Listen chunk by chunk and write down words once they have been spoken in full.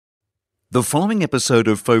The following episode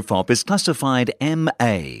of FOFOP is classified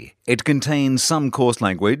MA. It contains some coarse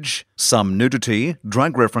language, some nudity,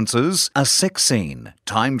 drug references, a sex scene,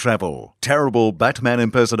 time travel, terrible Batman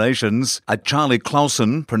impersonations, a Charlie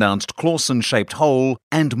Clausen, pronounced Clausen-shaped hole,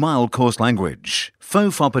 and mild coarse language.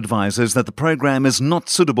 FOFOP advises that the program is not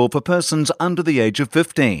suitable for persons under the age of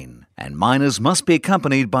 15, and minors must be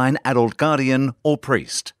accompanied by an adult guardian or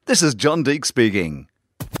priest. This is John Deek speaking.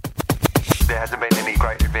 There hasn't been any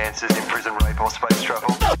great advances in prison rape or space travel.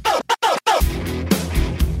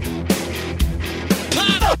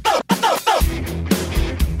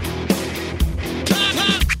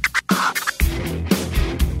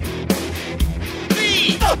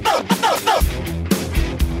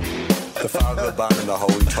 The father of the bun and the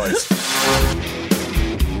holy toast.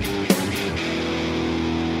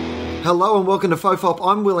 Hello and welcome to FOFOP.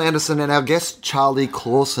 I'm Will Anderson and our guest Charlie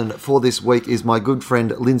Clausen for this week is my good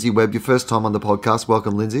friend Lindsay Webb. Your first time on the podcast.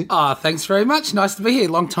 Welcome, Lindsay. Oh, thanks very much. Nice to be here.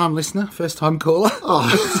 Long time listener, first time caller.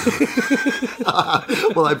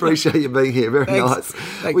 Well, I appreciate you being here. Very Thanks.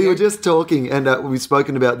 nice. We were just talking and we've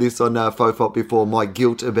spoken about this on FOFOP before, my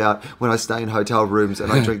guilt about when I stay in hotel rooms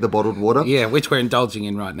and I drink the bottled water. Yeah, which we're indulging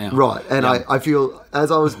in right now. Right, and Yeah. I feel,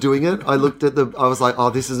 as I was doing it, I looked at I was like, oh,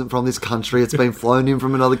 this isn't from this country, it's been flown in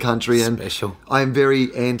from another country, and Special. I am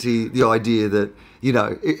very anti the idea that, you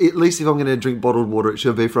know, at least if I'm going to drink bottled water, it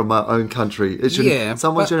should be from my own country. It shouldn't, Yeah,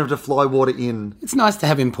 someone but- shouldn't have to fly water in. It's nice to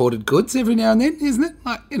have imported goods every now and then, isn't it?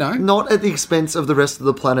 Like, you know. Not at the expense of the rest of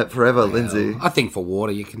the planet forever, Lindsay. I think for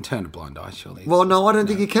water you can turn a blind eye, surely. Well, no, I don't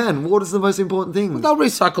think you can. Water's the most important thing. They'll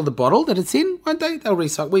recycle the bottle that it's in, won't they? They'll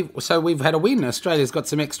recycle. So we've had a win. Australia's got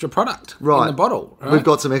some extra product in the bottle. Right? We've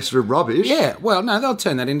got some extra rubbish. Yeah, well, no, they'll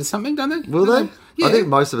turn that into something, don't they? Will they? Yeah. I think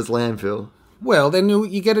most of it's landfill. Well, then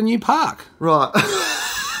you get a new park. Right.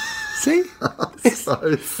 See? So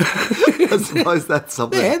I suppose that's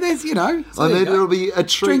something. Yeah, there's, you know. So I there mean, you go. it'll be a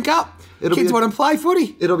treat. Drink up. It'll Kids be a- want to play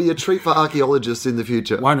footy. It'll be a treat for archaeologists in the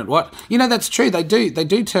future. Won't it? What? You know, that's true. They do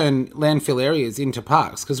turn landfill areas into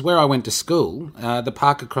parks, because where I went to school, the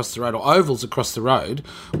park across the road, or ovals across the road,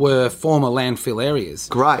 were former landfill areas.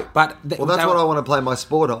 Great. But Well, that's what I want to play my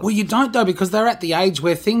sport on. Well, you don't, though, because they're at the age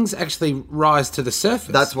where things actually rise to the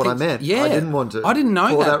surface. That's what I Things- meant. Yeah. I didn't want to. I didn't know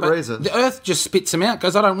For that. that but reason. The Earth just spits them out,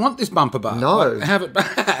 goes, I don't want this bumper bar. No. Like, have it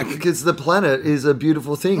back. Because the planet is a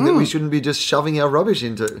beautiful thing that we shouldn't be just shoving our rubbish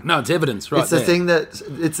into. No, it's evidence, right It's the there.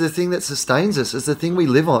 thing that sustains us. It's the thing we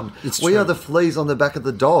live on. It's we true. are the fleas on the back of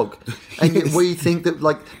the dog, and yet we think that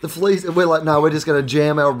like the fleas. We're like, no, we're just going to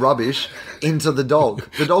jam our rubbish into the dog.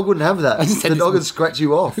 The dog wouldn't have that. just had The this- dog would scratch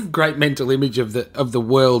you off. Great mental image of the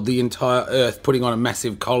world, the entire Earth, putting on a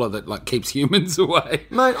massive collar that like keeps humans away.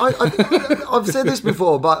 Mate, I've said this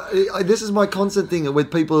before, but this is my constant thing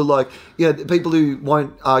with people who like, people who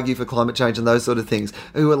won't argue for climate change and those sort of things,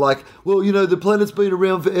 who are like, well, you know, the planet's been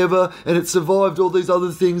around forever and it's survived all these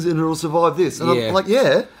other things and it'll survive this. And Yeah. I'm like,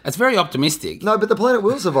 yeah. It's very optimistic. No, but the planet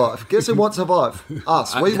will survive. Guess who won't survive?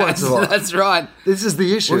 Us. We won't survive. That's right. This is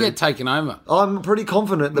the issue. We'll get taken over. I'm pretty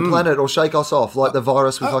confident the planet will shake us off like the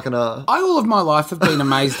virus we fucking are. I all of my life have been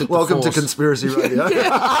amazed at Welcome the to force. Conspiracy Radio.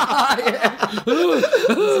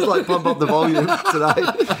 This is like pump up the volume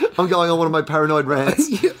today. I'm going on one of my paranoid rants.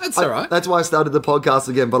 Yeah, that's all right. That's why I started the podcast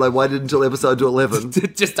again, but I waited until episode 11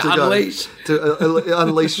 Just to go- unleash. to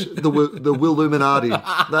unleash the Wiluminati.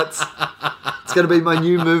 It's going to be my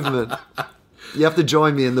new movement. You have to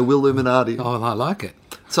join me in the Wiluminati. Oh, I like it.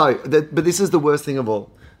 So, but this is the worst thing of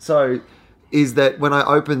all. So, is that when I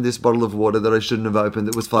opened this bottle of water that I shouldn't have opened,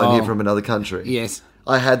 that was flown here from another country. Yes.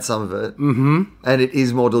 I had some of it, and it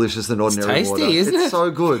is more delicious than ordinary tasty, water. isn't It's it? so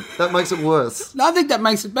good. That makes it worse. No, I think that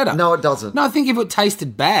makes it better. No, it doesn't. No, I think if it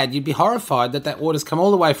tasted bad, you'd be horrified that water's come all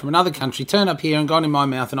the way from another country, turned up here and gone in my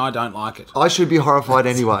mouth, and I don't like it. I should be horrified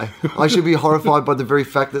anyway. I should be horrified by the very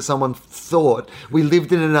fact that someone thought we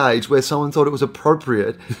lived in an age where someone thought it was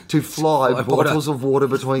appropriate to fly Fly water. bottles of water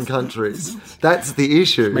between countries. That's the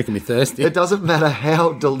issue. Making me thirsty. It doesn't matter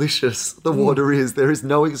how delicious the water is. There is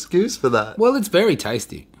no excuse for that. Well, it's very tasty.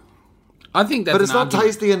 I think that's But it's an not argument.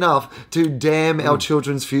 tasty enough to damn our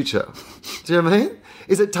children's future. Do you know what I mean?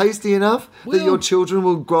 Is it tasty enough that Well- your children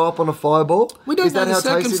will grow up on a fireball? We don't is know that the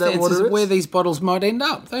how tasty that circumstances water of is? where these bottles might end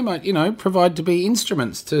up. They might, provide to be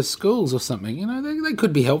instruments to schools or something. They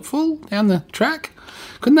could be helpful down the track,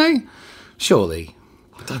 couldn't they? Surely.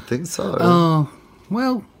 I don't think so. Oh,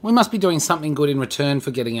 well, we must be doing something good in return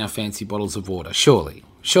for getting our fancy bottles of water. Surely.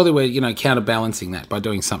 Surely we're, counterbalancing that by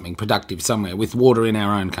doing something productive somewhere with water in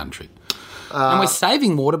our own country. And we're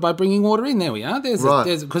saving water by bringing water in. There we are.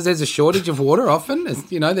 Right. Because there's a shortage of water often. There's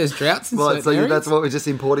droughts in Right, certain so areas. that's what we're just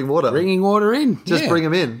importing water. Bringing water in. Just yeah. bring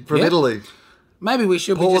them in from Yeah. Italy. Maybe we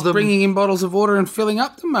should be Pour just them- bringing in bottles of water and filling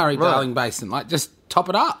up the Murray-Darling Basin. Like, just top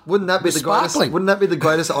it up. Wouldn't that be With the greatest? sparkling. Wouldn't that be the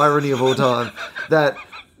greatest irony of all time? That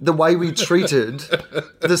the way we treated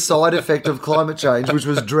the side effect of climate change, which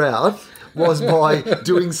was drought, was by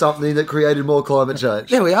doing something that created more climate change.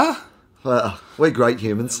 There we are. Well, we're great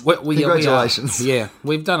humans. We Congratulations. Yeah,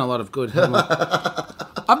 we've done a lot of good. Haven't we?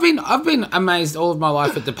 I've been amazed all of my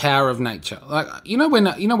life at the power of nature. Like when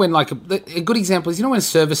like a good example is when a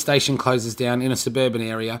service station closes down in a suburban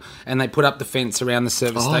area and they put up the fence around the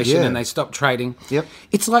service station yeah. and they stop trading. Yep.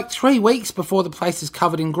 It's like 3 weeks before the place is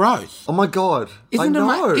covered in growth. Oh my God. Isn't I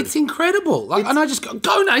know. It's incredible. Like, and I just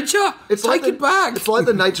go nature. Take it back. It's like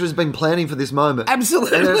the nature has been planning for this moment.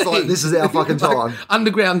 Absolutely. And it's like, this is our fucking time. Like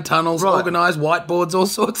underground tunnels, Right. organised whiteboards, all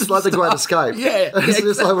sorts It's of like the stuff. Great Escape. Yeah. It's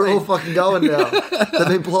just like we're all exactly. fucking going now. They've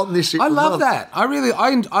been plotting this shit I for love months. that.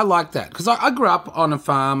 I like that because I grew up on a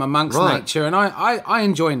farm amongst Right. nature and I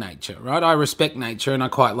enjoy nature, right? I respect nature and I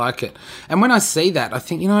quite like it. And when I see that, I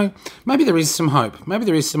think, maybe there is some hope. Maybe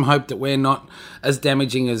there is some hope that we're not as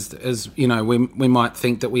damaging as we might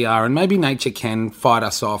think that we are. And maybe nature can fight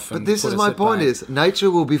us off. But this is my point is,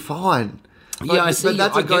 nature will be fine. Yeah, I see.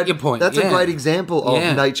 I get your point. That's Yeah. a great example of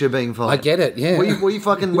Yeah. nature being fine. I get it, yeah. Were you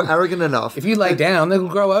fucking arrogant enough? If you lay down, they'll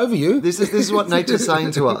grow over you. This is what nature's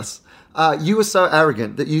saying to us. You were so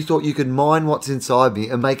arrogant that you thought you could mine what's inside me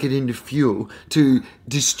and make it into fuel to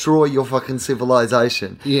destroy your fucking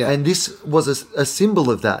civilization. Yeah. And this was a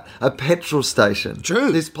symbol of that. A petrol station.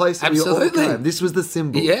 True. This place that we all Absolutely. came. This was the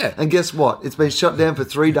symbol. Yeah. And guess what? It's been shut down for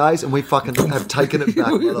 3 days and we fucking have taken it back,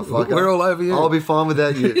 motherfucker. We're all over you. I'll be fine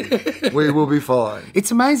without you. We will be fine.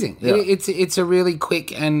 It's amazing. Yeah. It's a really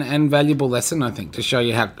quick and valuable lesson, I think, to show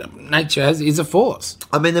you how nature is a force.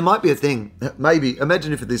 I mean, there might be a thing, maybe,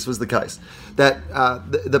 imagine if this was the case, that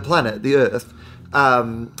the planet, the Earth,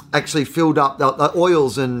 actually filled up, the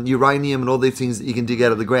oils and uranium and all these things that you can dig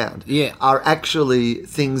out of the ground Yeah. are actually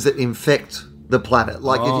things that infect the planet.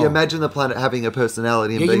 Like, if you imagine the planet having a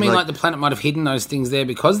personality and Yeah, being you mean like the planet might have hidden those things there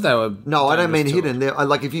because they were... No, I don't mean dangerous to hidden. They're,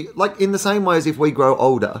 like, if you, like, in the same way as if we grow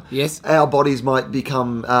older, Yes. our bodies might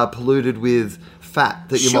become polluted with fat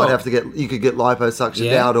that you Sure. might have to get. You could get liposuctioned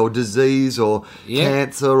Yeah. out, or disease, or Yeah.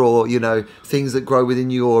 cancer, or things that grow within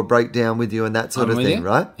you or break down with you, and that sort I'm of with thing, you.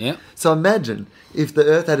 right? Yeah. So imagine if the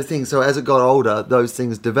Earth had a thing. So as it got older, those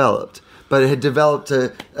things developed. But it had developed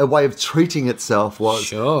a way of treating itself was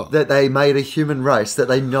Sure. that they made a human race that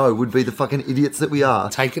they know would be the fucking idiots that we are.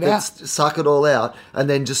 Take it that out. Suck it all out and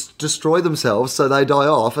then just destroy themselves so they die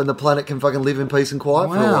off and the planet can fucking live in peace and quiet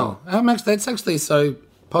for a Wow. while. That's actually so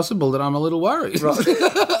possible that I'm a little worried. Right.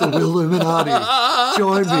 The Wiluminati.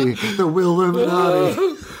 Join me. The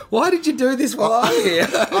Wiluminati. Why did you do this while I'm here?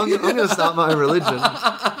 I'm going to start my own religion.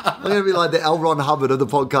 I'm going to be like the L. Ron Hubbard of the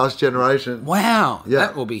podcast generation. Wow. Yeah.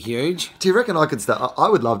 That will be huge. Do you reckon I could start? I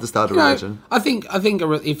would love to start a religion. I think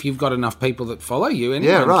if you've got enough people that follow you,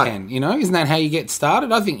 anyone Yeah, right. can. Isn't that how you get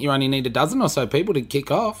started? I think you only need a dozen or so people to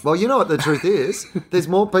kick off. Well, you know what the truth is? There's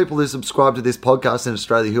more people who subscribe to this podcast in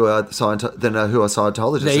Australia who are who are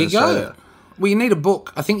Scientologists There in you Australia. go. Well, you need a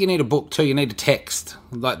book. I think you need a book too. You need a text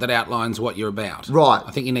that outlines what you're about. Right.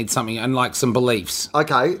 I think you need something and like some beliefs.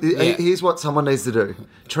 Okay, Yeah. here's what someone needs to do.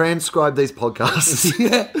 Transcribe these podcasts.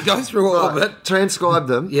 Yeah, go through all of it. Transcribe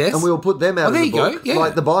them, Yes. and we'll put them out Oh, as there a you book, go, yeah.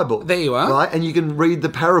 like the Bible. There you are. Right, and you can read the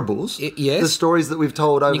parables, yes. the stories that we've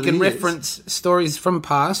told over You the can years. reference stories from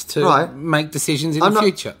past to Right. make decisions in the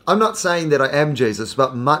future. I'm not saying that I am Jesus,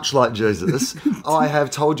 but much like Jesus, I have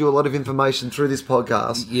told you a lot of information through this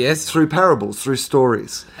podcast. Yes. Through parables, through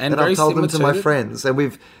stories. And I've very told them to similar my to- friends.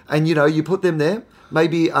 And you put them there.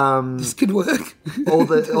 Maybe This could work. all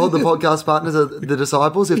the podcast partners are the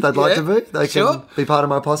disciples, if they'd like to be. They sure. can be part of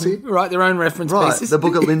my posse. Write their own reference Right, pieces. the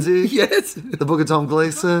book of Lindsay. Yes. The book of Tom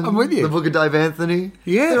Gleeson. I'm with you. The book of Dave Anthony.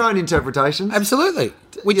 Yeah. Their own interpretations. Absolutely.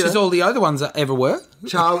 Which You is know. all the other ones that ever were.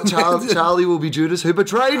 Charlie will be Judas who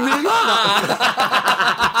betrayed me.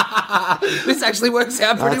 This actually works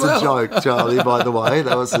out pretty That's well. a joke, Charlie, by the way.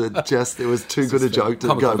 That was it was too good a joke to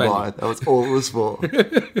comical go by. value. That was all it was for.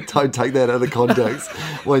 Don't take that out of context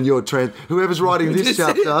when you're whoever's writing this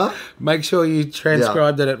chapter. Make sure you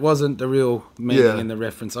transcribe that it wasn't the real meaning Yeah. in the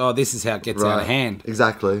reference. Oh, this is how it gets out of hand.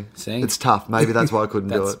 Exactly. See? It's tough. Maybe that's why I couldn't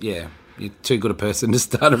do it. Yeah. You're too good a person to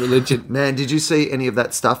start a religion. Man, did you see any of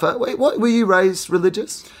that stuff? Wait, what were you raised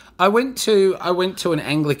religious? I went to an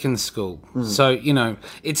Anglican school, so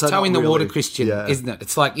it's So towing the not water really. Christian, Yeah. isn't it?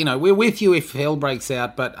 It's like we're with you if hell breaks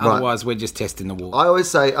out, but otherwise we're just testing the water. I always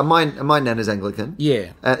say, my nana's Anglican.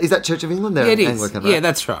 Yeah. Is that Church of England? They're Yeah, it is. Anglican, right? Yeah,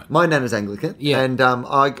 that's right. My nana's Anglican. Yeah. And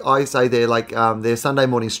I say they're like their Sunday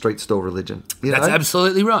morning street stall religion. That's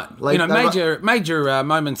absolutely right. Like, major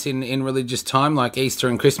moments in religious time like Easter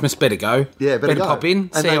and Christmas, better go. Yeah, better go. pop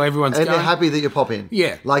in, see how everyone's and going. they're happy that you pop in.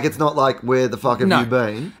 Yeah. Like, it's not like, where the fuck have you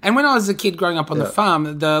been? And when I was a kid growing up on the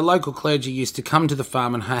farm, the local clergy used to come to the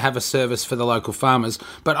farm and have a service for the local farmers,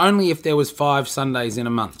 but only if there was 5 Sundays in a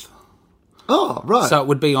month. Oh, right. So it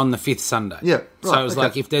would be on the 5th Sunday. Yeah, So right, it was okay.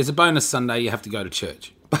 like, if there's a bonus Sunday, you have to go to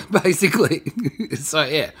church. Basically. So,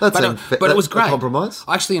 yeah. That's but it was great. a compromise.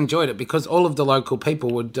 I actually enjoyed it because all of the local people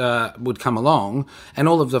would come along and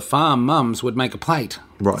all of the farm mums would make a plate.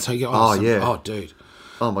 Right. So you go, Oh, yeah. Oh, dude.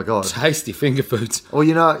 Oh, my God. Tasty finger foods. Well,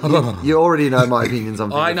 you already know my opinions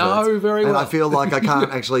on finger I know foods. very well. And I feel like I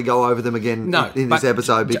can't actually go over them again in this but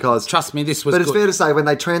episode because... trust me, this was But it's good. fair to say, when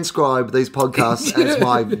they transcribe these podcasts as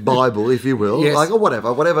my Bible, if you will, Yes. like, or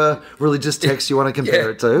whatever religious text you want to compare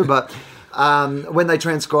it to, but... when they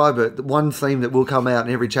transcribe it, the one theme that will come out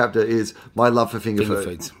in every chapter is my love for finger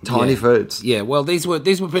foods. Tiny Yeah. foods. Yeah, well, these were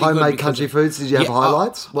pretty good. Homemade because- country foods. Did you have Yeah,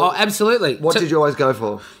 highlights? Oh, absolutely. What did you always go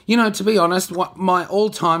for? To be honest, my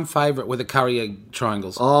all-time favourite were the curry egg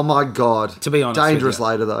triangles. Oh, my God. To be honest with Dangerous you.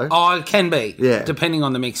 later, though. Oh, it can be, Yeah. depending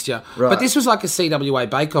on the mixture. Right. But this was like a CWA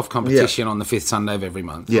bake-off competition on the 5th Sunday of every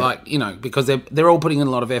month. Yeah. Like, because they're all putting in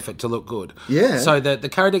a lot of effort to look good. Yeah. So the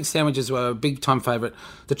curried egg sandwiches were a big-time favourite.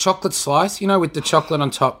 The chocolate slice, with the chocolate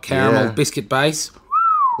on top, caramel, Yeah. biscuit base.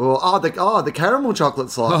 Well, the caramel chocolate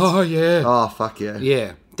slice. Oh, yeah. Oh, fuck yeah.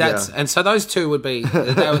 Yeah. Yeah. And so those two would be,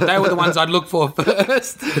 they were the ones I'd look for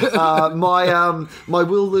first. My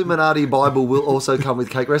Wiluminati Bible will also come with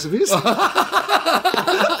cake recipes. You'll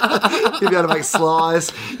be able to make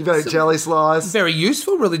slice. You'll be able to make jelly slice. Very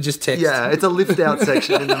useful religious text. Yeah, it's a lift out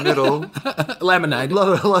section in the middle. Laminated. A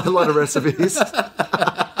lot of recipes.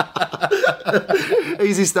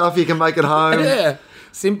 Easy stuff you can make at home. Yeah.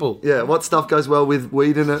 Simple. Yeah, what stuff goes well with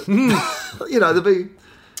weed in it? There'll be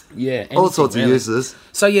Yeah. all sorts anything, of uses.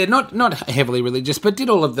 So, yeah, not heavily religious, but did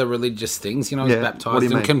all of the religious things. I was Yeah, what do baptised you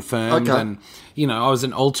and mean? confirmed. Okay. And, I was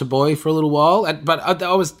an altar boy for a little while. But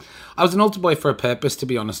I was an altar boy for a purpose, to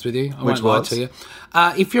be honest with you. I Which won't lie was? to you.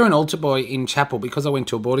 If you're an altar boy in chapel, because I went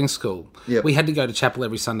to a boarding school, Yep. we had to go to chapel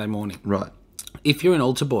every Sunday morning. Right. If you're an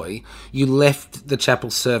altar boy, you left the chapel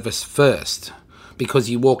service first because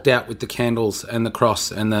you walked out with the candles and the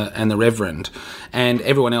cross and the reverend, and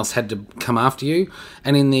everyone else had to come after you.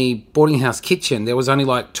 And in the boarding house kitchen, there was only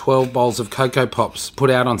like 12 bowls of Cocoa Pops put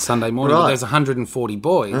out on Sunday morning. Right. There's 140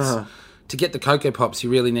 boys. To get the Cocoa Pops, you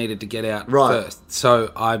really needed to get out Right. first.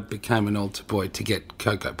 So I became an altar boy to get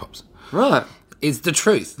Cocoa Pops. Right. It's the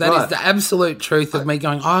truth. That Right. is the absolute truth of me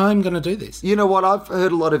going, I'm going to do this. You know what? I've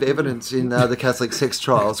heard a lot of evidence in the Catholic sex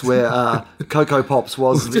trials where Cocoa Pops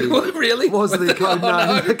was the Really? was the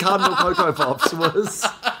Cardinal Cocoa Pops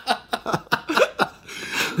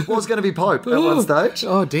was going to be Pope at one stage.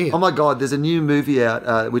 Oh, dear. Oh my God! There's a new movie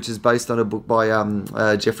out which is based on a book by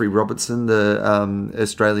Jeffrey Robertson, the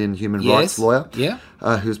Australian human rights lawyer. Yeah.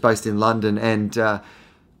 Who's based in London, and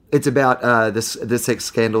it's about the sex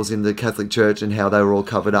scandals in the Catholic Church and how they were all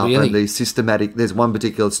covered up. Really? And the systematic... There's one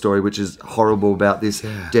particular story which is horrible about this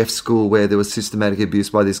deaf school where there was systematic abuse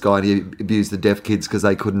by this guy, and he abused the deaf kids because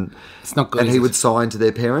they couldn't... It's not good, And is he it? would sign to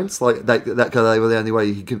their parents. Like, they were the only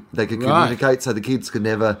way they could Right. communicate, so the kids could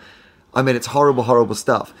never... I mean, it's horrible, horrible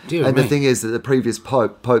stuff. Dear and me. the thing is that the previous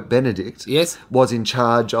Pope, Pope Benedict, Yes. was in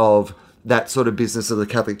charge of that sort of business of the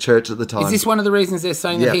Catholic Church at the time. Is this one of the reasons they're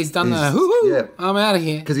saying Yeah, that he's done the he's- hoo-hoo, yeah. I'm out of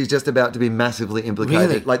here? Because he's just about to be massively implicated.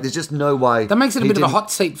 Really? Like, there's just no way. That makes it a he bit of a didn't-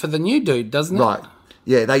 hot seat for the new dude, doesn't it? Right.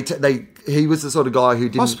 Yeah, he was the sort of guy who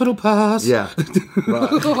didn't... Hospital pass. Yeah. Right.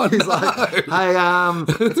 Oh, He's like, hey,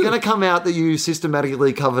 it's going to come out that you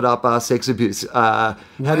systematically covered up sex abuse. How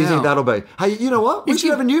do you think that'll be? Hey, you know what? We should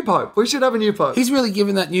have a new Pope. He's really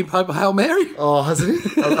given that new Pope a Hail Mary. Oh, hasn't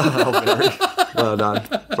he? Oh, Mary. Well done.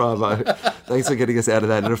 Bravo. Thanks for getting us out of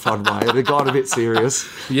that in a fun way. It had gone a bit serious.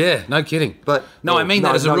 Yeah, no kidding. But no, I mean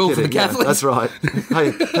that as a no rule for the kidding. Yeah, Catholics. that's right.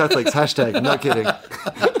 Hey, Catholics, hashtag, no kidding.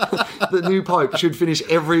 The new Pope should finish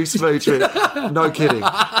every speech with, no kidding,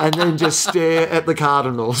 and then just stare at the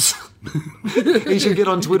cardinals. He should get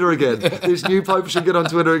on Twitter again. This new Pope should get on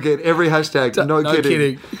Twitter again. Every hashtag, no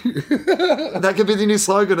kidding. That could be the new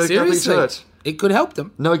slogan of the Catholic Seriously, Church. it could help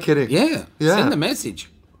them. No kidding. Yeah, Yeah. send the message.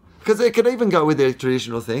 Because they could even go with their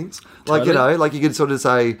traditional things. Like, Totally. like you could sort of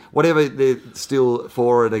say whatever they're still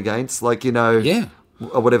for and against. Like, Yeah.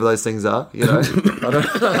 or whatever those things are. You know, I don't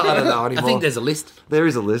know anymore. I think there's a list. There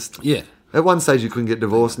is a list. Yeah. At one stage you couldn't get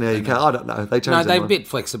divorced. Now you can. I don't know. They changed. No, their they're a mind. bit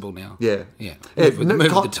flexible now. Yeah. Yeah. Yeah, Move with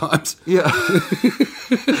the times. Yeah.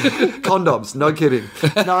 Condoms. No kidding.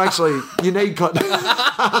 No, actually, you need condoms.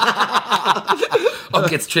 Oh, it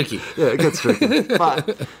gets tricky. Yeah, it gets tricky.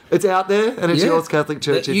 But it's out there, and it's Yeah. yours, Catholic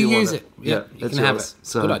Church, if you want use it. it. Yeah, you it's can have yours. it.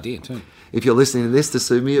 So Good idea, too. if you're listening to this to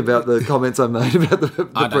sue me about the comments I made about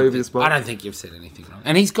the previous I one. don't think you've said anything wrong.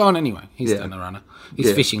 And he's gone anyway. He's done the runner.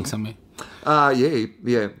 He's fishing somewhere.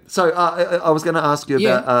 Yeah. So I was going to ask you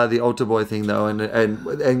about the altar boy thing, though,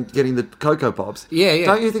 and getting the Cocoa Pops. Yeah.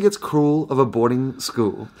 Don't you think it's cruel of a boarding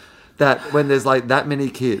school that when there's like that many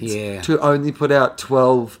kids to only put out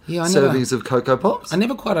 12 servings of Cocoa Pops? I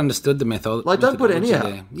never quite understood the method. Like, don't put any out.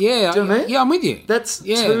 There. Yeah, Do you know what I mean? Yeah, I'm with you. That's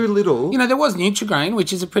too little. You know, there was Nutrigrain,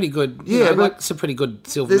 which is a pretty good. It's a pretty good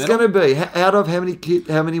silver. There's going to be out of how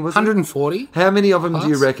many was 140. it? How many of them do you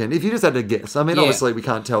Parts? reckon? If you just had to guess, I mean, obviously we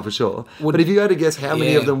can't tell for sure. But if you had to guess how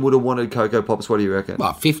many of them would have wanted Cocoa Pops, what do you reckon?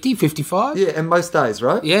 What, 50, 55? Yeah, and most days,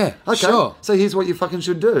 right? Yeah, Okay. sure. So here's what you fucking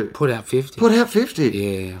should do. Put out 50. Put out 50.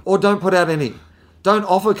 Yeah. Or don't put out any. Don't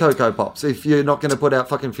offer Cocoa Pops if you're not going to put out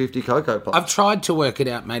fucking 50 Cocoa Pops. I've tried to work it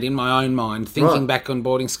out, mate, in my own mind, thinking back on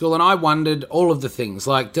boarding school, and I wondered all of the things.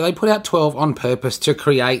 Like, do they put out 12 on purpose to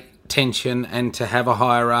create tension and to have a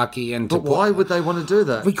hierarchy? And but why would they want to do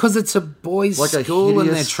that? Because it's a boys' Like a school and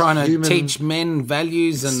they're hideous trying to human- teach men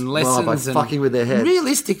values and lessons. by and fucking with their heads.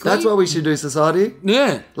 Realistically. That's what we should do, society.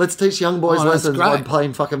 Yeah. Let's teach young boys Oh, that's lessons by great.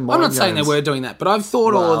 playing fucking mind I'm not saying they games. were doing that, but I've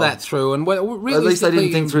thought all of Wow. that through. And realistically, At least they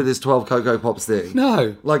didn't think through this 12 Cocoa Pops thing.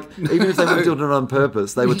 No. Like, even if they were doing it on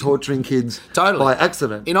purpose, they were torturing kids Totally. by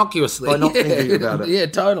accident. Innocuously. By not thinking about it. Yeah,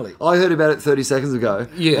 totally. I heard about it 30 seconds ago,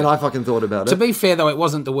 and I fucking thought about it. To be fair, though, it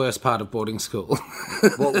wasn't the worst part of boarding school.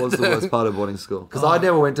 What was the worst part of boarding school? Because I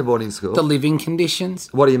never went to boarding school. The living conditions.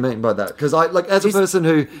 What do you mean by that? Because as a person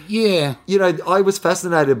who, Yeah. you know, I was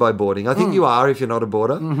fascinated by boarding. I think you are if you're not a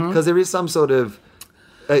boarder, because there is some sort of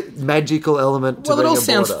magical element to Well, it being all a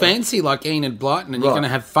sounds boarder. fancy, like Enid Blyton, and you're Right. going to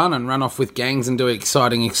have fun and run off with gangs and do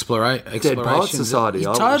exciting explorations. Dead Poet Society, I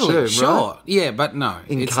would Totally, assume, sure. right? Yeah, but no.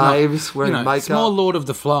 In it's caves, not, wearing It's makeup? more Lord of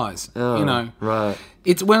the Flies, you know. Right.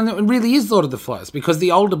 It's when it really is Lord of the Flies because the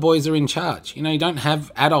older boys are in charge. You know, you don't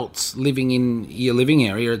have adults living in your living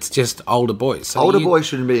area. It's just older boys. So Older boys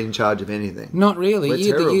shouldn't be in charge of anything. Not really. We're The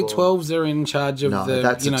year terrible. 12s are in charge of No, the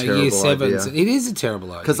that's a year terrible 7s. idea. It is a terrible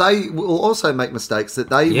idea. Because they will also make mistakes that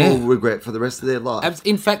they will regret for the rest of their life.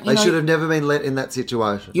 In fact, they should have never been let in that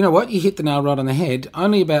situation. You know what? You hit the nail right on the head.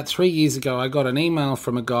 Only about 3 years ago, I got an email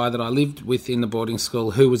from a guy that I lived with in the boarding school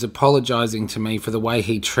who was apologising to me for the way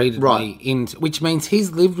he treated me, which means he's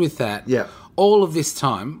lived with that all of this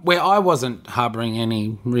time, where I wasn't harbouring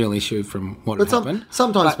any real issue from what had happened.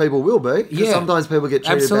 Sometimes people will be. Because sometimes people get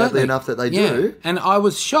treated badly enough that they do. And I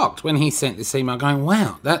was shocked when he sent this email going,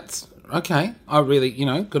 wow, that's okay. I really,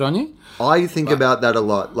 good on you. I think about that a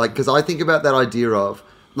lot. Like, because I think about that idea of,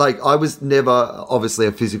 like, I was never obviously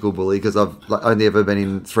a physical bully because I've only ever been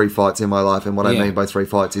in 3 fights in my life, and what I mean by 3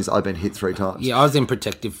 fights is I've been hit 3 times. Yeah, I was in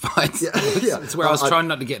protective fights. It's where I was trying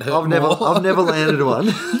not to get hurt. I've never landed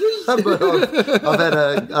one, but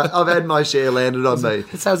I've had my share landed on me.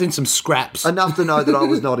 So I was in some scraps. Enough to know that I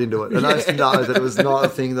was not into it, enough to know that it was not a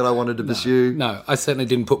thing that I wanted to pursue. No, I certainly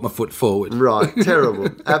didn't put my foot forward. Right, terrible,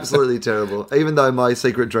 absolutely terrible. Even though my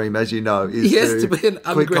secret dream, as you know, is to be an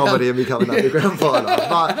quit comedy and become an underground fighter.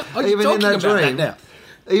 But even in that dream,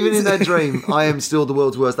 even in that dream, I am still the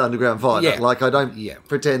world's worst underground fighter. Yeah. Like, I don't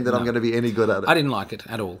pretend that I'm going to be any good at it. I didn't like it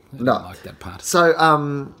at all. I didn't like that part. So,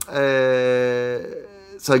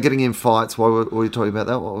 so getting in fights, why were we talking about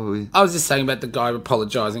that? What were we? I was just saying about the guy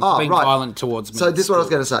apologising for being violent towards me. So this is what I was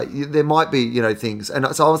going to say. There might be, things, and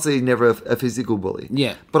it's obviously never a physical bully.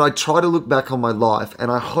 Yeah. But I try to look back on my life,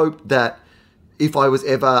 and I hope that if I was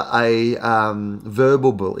ever a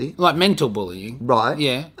verbal bully, like mental bullying, right?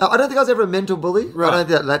 Yeah. I don't think I was ever a mental bully. Right. I don't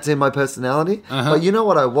think that's in my personality. But you know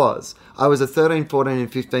what I was? I was a 13, 14,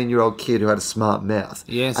 and 15-year-old kid who had a smart mouth.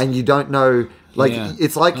 Yes. And you don't know. Like,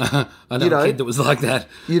 it's like, I know a kid that was like that.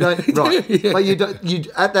 You don't, right. But you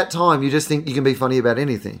at that time, you just think you can be funny about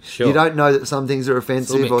anything. Sure. You don't know that some things are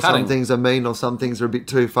offensive or some things are mean or some things are a bit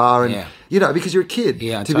too far. And, because you're a kid.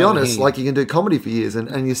 Yeah, to be honest, like, you can do comedy for years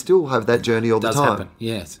and you still have that journey all the time. Happen,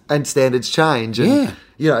 yes. And standards change. And,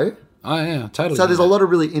 Oh, yeah, totally. So there's a lot of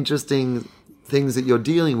really interesting things that you're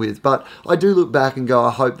dealing with, but I do look back and go,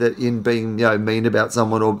 I hope that in being mean about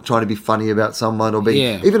someone or trying to be funny about someone or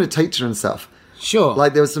being even a teacher and stuff. Sure.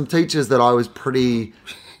 Like, there were some teachers that I was pretty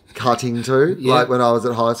cutting to, like when I was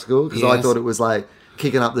at high school, because I thought it was like,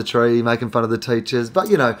 kicking up the tree, making fun of the teachers. But,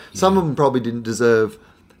 you know, some of them probably didn't deserve...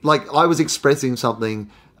 Like, I was expressing something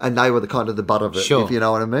and they were the kind of the butt of it, if you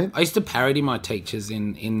know what I mean. I used to parody my teachers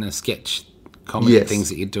in the sketch comedy things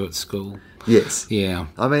that you'd do at school. Yes. Yeah.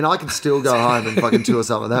 I mean, I can still go home and fucking tour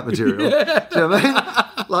some of that material. Do you know what I mean?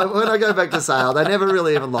 Like, when I go back to Sale, they never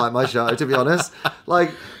really even like my show, to be honest. Like,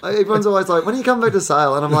 everyone's always like, when are you coming back to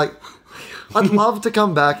Sale? And I'm like... I'd love to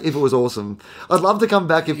come back if it was awesome. I'd love to come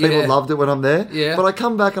back if people loved it when I'm there. Yeah. But I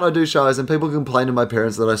come back and I do shows and people complain to my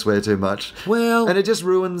parents that I swear too much. Well... And it just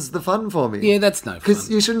ruins the fun for me. Yeah, that's no fun.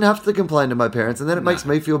 Because you shouldn't have to complain to my parents and then it makes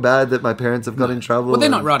me feel bad that my parents have got in trouble. Well, they're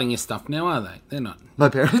not writing your stuff now, are they? They're not. My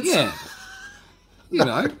parents? Yeah. You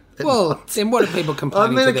know. Well, then what are people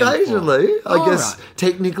complaining to them for? Occasionally, I guess,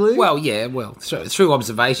 technically. Well, yeah, through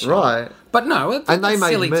observation. Right. But no, and they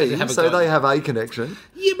silly made to me, have a so go. they have a connection.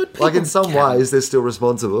 Yeah, but people in some ways, they're still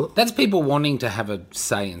responsible. That's people wanting to have a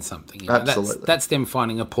say in something. You know? Absolutely. That's them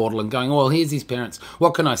finding a portal and going, well, here's his parents.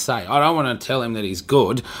 What can I say? I don't want to tell him that he's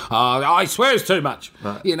good. I swears too much.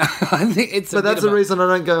 Right. You know, I think it's. But that's the reason I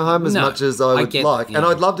don't go home as much as I would like. And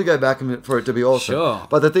I'd love to go back for it to be awesome. Sure.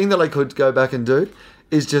 But the thing that I could go back and do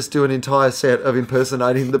is just do an entire set of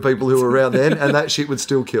impersonating the people who were around then, and that shit would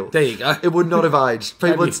still kill. There you go. It would not have aged.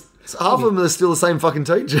 Half of them are still the same fucking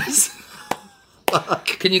teachers.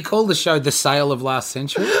 Can you call the show The Sale of Last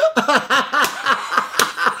Century?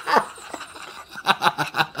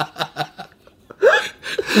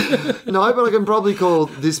 No, but I can probably call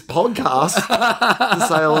this podcast The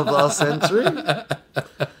Sale of Last Century.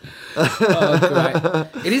 Oh,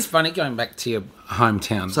 great. It is funny going back to your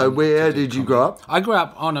hometown. So where did you grow up? I grew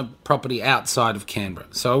up on a property outside of Canberra.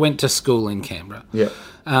 So I went to school in Canberra. Yeah.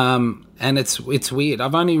 And it's weird.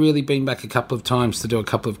 I've only really been back a couple of times to do a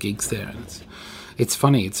couple of gigs there, and it's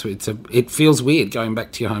funny. It feels weird going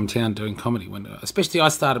back to your hometown doing comedy when, especially I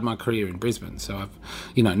started my career in Brisbane, so I've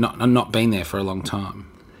not been there for a long time.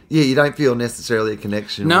 Yeah, you don't feel necessarily a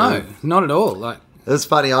connection. No, not at all. Like. It's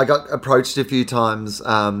funny, I got approached a few times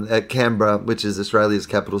at Canberra, which is Australia's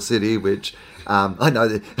capital city, which I know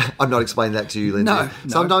that I'm not explaining that to you, Lindsay. No.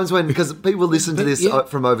 Sometimes because people listen to this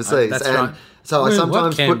from overseas. That's and right. So I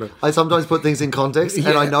sometimes put things in context,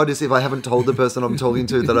 and I notice if I haven't told the person I'm talking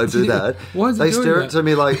to that I do that, they stare at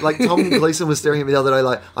me like Tom Gleeson was staring at me the other day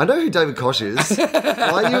like, I know who David Koch is.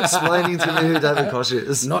 Why are you explaining to me who David Koch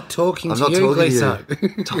is? Not talking I'm to not you, talking Gleeson. to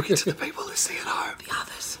you. Talking to the people listening at home. The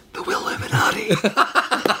others. The Wiluminati.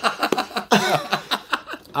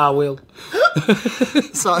 I will.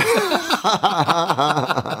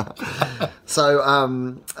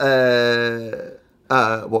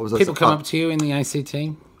 What was I People saying? come up to you in the ACT?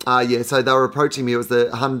 Yeah, so they were approaching me. It was the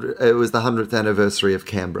 100th anniversary of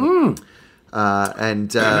Canberra.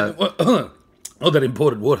 Oh, that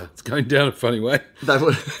imported water. It's going down a funny way.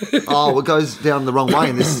 It goes down the wrong way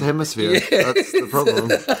in this hemisphere. Yes. That's the problem.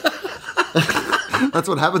 That's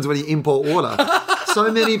what happens when you import water.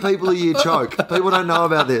 So many people a year choke. People don't know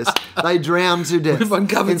about this. They drown to death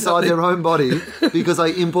inside their own body because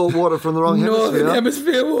they import water from the wrong hemisphere. Northern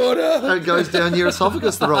hemisphere water. And it goes down your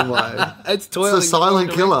esophagus the wrong way. It's the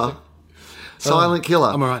silent killer. Silent killer.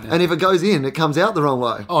 I'm all right now. And if it goes in, it comes out the wrong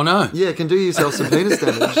way. Oh, no. Yeah, it can do yourself some penis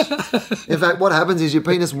damage. In fact, what happens is your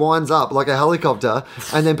penis winds up like a helicopter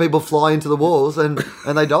and then people fly into the walls and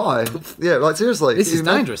they die. Yeah, like seriously. This is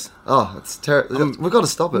dangerous. Oh, it's terrible. We've got to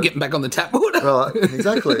stop it. Getting back on the tap water. Right,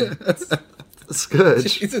 exactly. It's a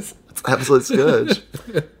scourge. Jesus. It's an absolute scourge.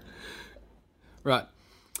 Right.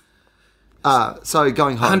 So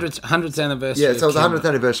going home. 100th anniversary. Yeah, so it was the 100th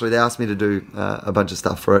anniversary. They asked me to do a bunch of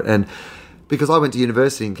stuff for it. And because I went to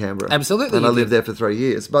university in Canberra. Absolutely. And I lived there for 3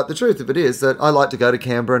 years. But the truth of it is that I like to go to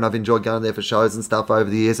Canberra and I've enjoyed going there for shows and stuff over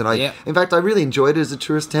the years. And in fact, I really enjoyed it as a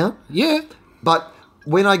tourist town. Yeah. But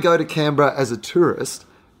when I go to Canberra as a tourist,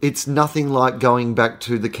 it's nothing like going back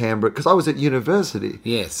to the Canberra, because I was at university.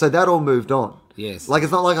 Yes. So that all moved on. Yes. Like,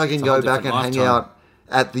 it's not like I can go back and hang out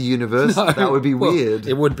at the university. No, that would be weird.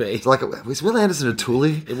 It would be. It's like, was Will Anderson a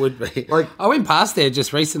toolie? It would be. Like, I went past there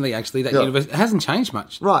just recently, actually, that university. It hasn't changed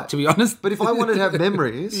much, right? To be honest. But if I wanted to have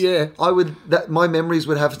memories, yeah, my memories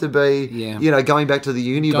would have to be, going back to the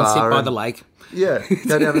uni bar. Go and sit by the lake. Yeah,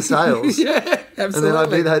 go down to Sales. Yeah, absolutely. And then I'd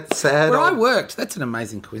be that sad. Where I worked. That's an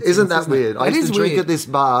amazing coincidence. Isn't that weird? I used to drink weird. at this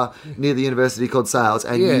bar near the university called Sales,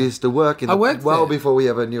 and you used to work in it well before we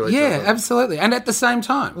ever knew each other. Yeah, absolutely. And at the same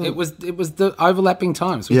time, it was the overlapping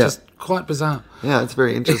times, which is quite bizarre. Yeah, it's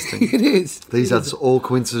very interesting. It is. These are all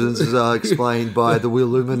coincidences are explained by the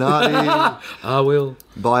Wiluminati. I will.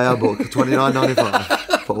 Buy our book,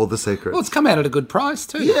 $29.95 for all the secrets. Well, it's come out at a good price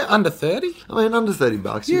too. Yeah, under 30. I mean, under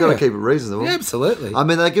 $30. You've got to keep it reasonable. Yeah, absolutely. I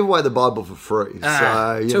mean, they give away the Bible for free.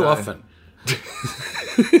 So too often.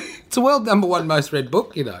 It's the world #1 most read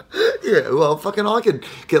book, you know. Yeah, well, fucking, I could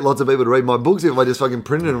get lots of people to read my books if I just fucking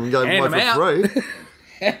printed them and gave them away for free.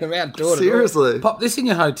 Hand them out door to door. Seriously. Pop this in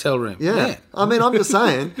your hotel room. Yeah. I mean, I'm just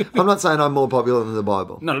saying. I'm not saying I'm more popular than the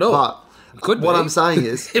Bible. Not at all. But Could what be. I'm saying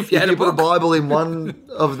is, If you had a put a book. Bible in one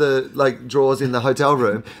of the drawers in the hotel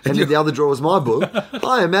room, and in the other drawer was my book,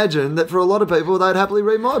 I imagine that for a lot of people, they'd happily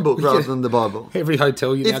read my book rather than the Bible. Every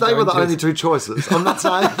hotel you If they were the only two choices, I'm not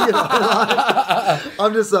saying.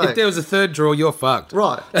 I'm just saying. If there was a third drawer, you're fucked.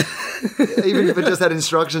 Right. Even if it just had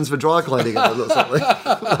instructions for dry cleaning in it or something.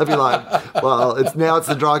 I'd be like, well, it's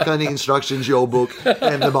the dry cleaning instructions, your book,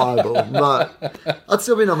 and the Bible. But I'd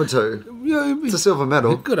still be number 2. Yeah, It's a silver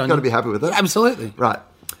medal. Good on Got to you. be happy with it. Absolutely. Right.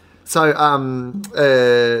 So, what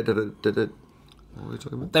were we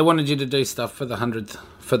talking about? They wanted you to do stuff for the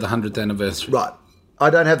 100th anniversary. Right. I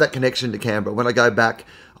don't have that connection to Canberra. When I go back,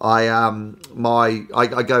 I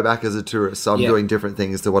go back as a tourist, so I'm doing different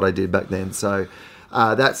things to what I did back then. So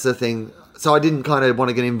that's the thing. So I didn't kind of want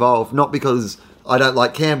to get involved, not because I don't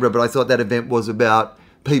like Canberra, but I thought that event was about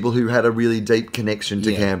people who had a really deep connection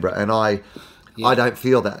to Canberra, and I don't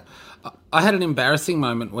feel that. I had an embarrassing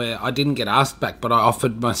moment where I didn't get asked back, but I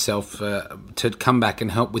offered myself to come back and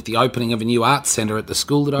help with the opening of a new arts centre at the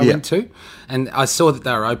school that I went to. And I saw that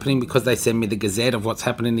they were opening because they sent me the Gazette of what's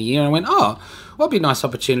happened in the year. And I went, well, it'd be a nice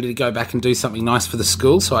opportunity to go back and do something nice for the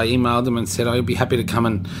school. So I emailed them and said, I'd be happy to come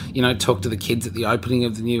and, talk to the kids at the opening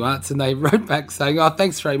of the new arts. And they wrote back saying,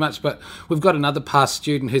 thanks very much, but we've got another past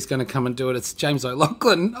student who's going to come and do it. It's James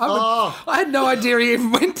O'Loughlin. I had no idea he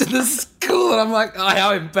even went to the school. And I'm like,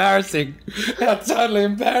 how embarrassing. How totally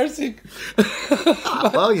embarrassing.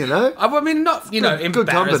 Well, I mean, not, good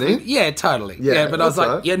embarrassing. company. Yeah, totally. Yeah, Yeah, but I was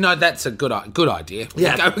that's like, right. That's a good idea.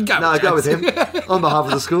 Yeah. Go with him on behalf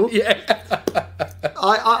of the school. Yeah.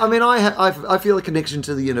 I mean, I feel a connection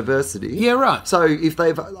to the university. Yeah, right. So if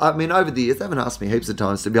over the years, they haven't asked me heaps of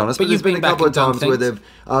times, to be honest, but there's you've been been a couple of back and times done where things. they've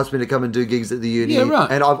asked me to come and do gigs at the uni. Yeah,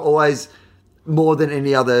 right. And I've always, more than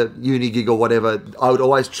any other uni gig or whatever, I would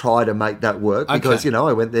always try to make that work because, Okay.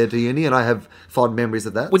 I went there to uni and I have fond memories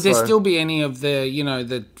of that. Would there So still be any of the,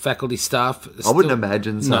 the faculty staff? I wouldn't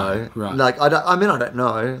imagine so. No, right. I don't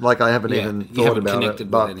know. I haven't Yeah, even you thought haven't about connected it.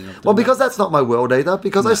 with But, any of them, well, no. because that's not my world either.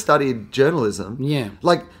 Because I studied journalism. Yeah.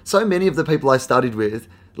 So many of the people I studied with,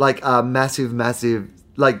 are massive,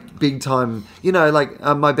 big time.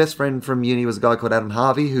 My best friend from uni was a guy called Adam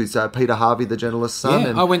Harvey, who's Peter Harvey, the journalist's son. Yeah,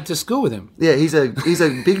 and I went to school with him. yeah, he's a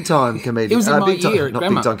big time comedian. He was in my big time, year at not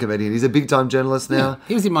grammar. big time comedian. He's a big time journalist now.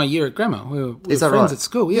 He was in my year at grammar. We were Is that friends right? at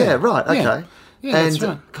school. Yeah. right. Okay. Yeah, yeah and that's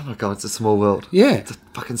right. oh my god, it's a small world. Yeah. It's a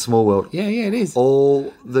fucking small world. Yeah, it is.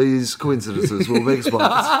 All these coincidences will be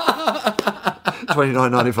explained.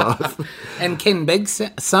 $29.95. And Ken Begg's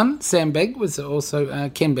son, Sam Begg, was also...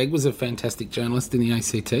 Ken Begg was a fantastic journalist in the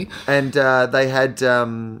ACT. And they had...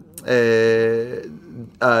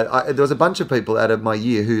 there was a bunch of people out of my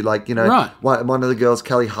year who, Right. one of the girls,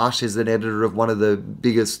 Kelly Hush, is an editor of one of the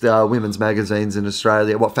biggest women's magazines in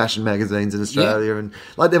Australia, fashion magazines in Australia, and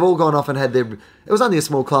they've all gone off and had their. It was only a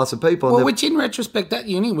small class of people. Well, and which in retrospect, that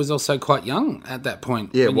uni was also quite young at that point.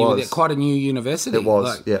 Yeah, when it you were was. there. Quite a new university. It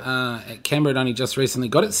was, yeah. At Canberra, it only just recently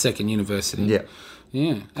got its second university. Yeah.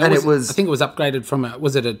 Yeah. And it was- I think it was upgraded from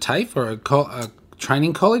was it a TAFE or a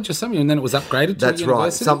training college or something, and then it was upgraded to That's a right,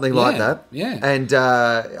 university? something like that. Yeah. And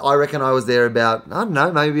I reckon I was there about, I don't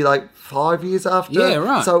know, maybe 5 years after. Yeah,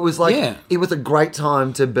 right. So it was Yeah. it was a great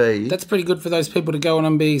time to be. That's pretty good for those people to go on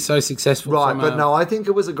and be so successful. Right, from but no, I think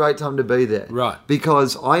it was a great time to be there. Right.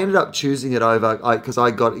 Because I ended up choosing it over, because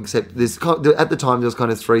I got accepted. At the time, there was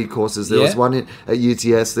kind of 3 courses. There was Yeah. one at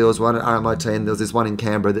UTS, there was one at RMIT, and there was this one in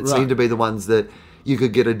Canberra that Right. seemed to be the ones that you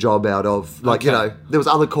could get a job out of. Okay. There was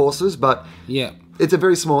other courses, but Yeah. it's a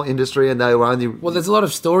very small industry, and they were only... Well, there's a lot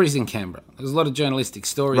of stories in Canberra. There's a lot of journalistic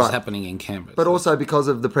stories Right. happening in Canberra. But also because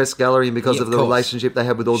of the press gallery and because Yeah, of of the course. relationship they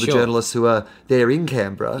have with all the Sure. journalists who are there in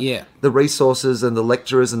Canberra, Yeah. the resources and the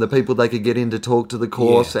lecturers and the people they could get in to talk to the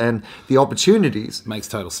course Yeah. and the opportunities. Makes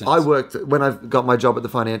total sense. I worked, when I got my job at the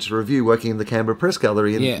Financial Review, working in the Canberra Press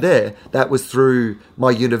Gallery, and Yeah. there, that was through my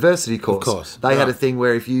university course. course, They had a right. thing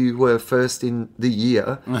where if you were first in the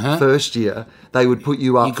year, first year, they would put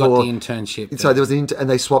you up You got for... the internship So there. there was and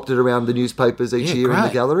they swapped it around the newspapers each Yeah, year in the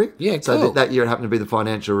great. gallery. Yeah, So cool. that year it happened to be the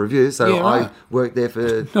Financial Review. So Yeah, I right. worked there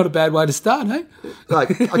for... Not a bad way to start, eh?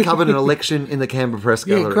 I covered an election in the Canberra Press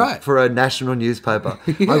Yeah, Gallery great. for a national newspaper.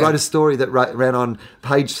 Yeah. I wrote a story that ran on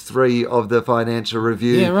page 3 of the Financial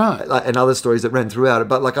Review. Yeah, right. And other stories that ran throughout it.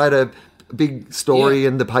 But I had a big story Yeah.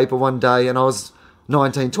 in the paper one day, and I was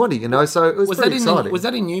 1920, you know, so it was pretty exciting. Was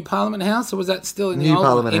that in New Parliament House, or was that still in the New old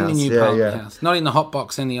Parliament in House, the new yeah, Parliament yeah. House? Not in the hot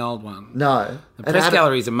box in the old one. No. The press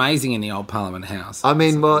gallery is amazing in the old Parliament House. I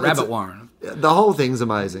mean, well, Rabbit Warren. The whole thing's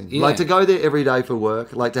amazing. Yeah. Like to go there every day for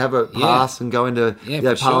work, like to have a pass and go into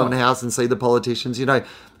Parliament House and see the politicians. You know,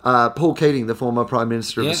 Paul Keating, the former Prime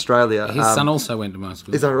Minister of Australia. His son also went to my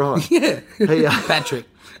school. Is that right? Yeah. He, Patrick.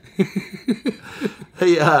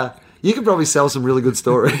 You could probably sell some really good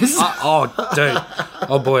stories. Dude.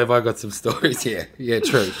 Oh, boy, have I got some stories here. Yeah,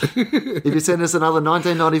 true. If you send us another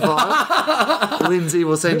 1995, Lindsay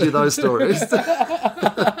will send you those stories.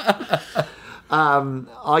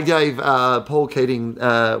 I gave Paul Keating,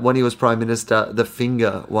 when he was Prime Minister, the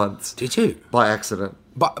finger once. Did you? By accident.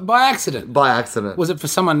 By accident? By accident. Was it for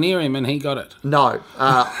someone near him and he got it? No.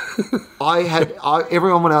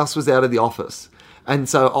 Everyone else was out of the office. And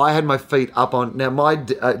so I had my feet up on... Now, my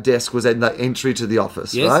desk was at the entry to the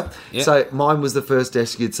office, right? Yep. So mine was the first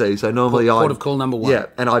desk you'd see. So normally Port of call number one. Yeah,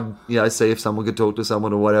 and I'd see if someone could talk to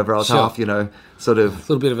someone or whatever. I was half, sort of... A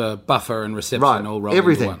little bit of a buffer and reception all rolled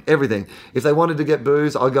everything, into one. Everything. If they wanted to get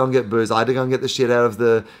booze, I'd go and get booze. I had to go and get the shit out of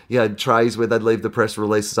the trays where they'd leave the press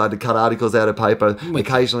releases. I had to cut articles out of paper.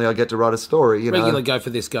 Occasionally I'd get to write a story, Regular go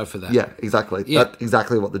for this, go for that. Yeah, exactly. Yeah. That's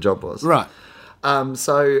exactly what the job was. Right.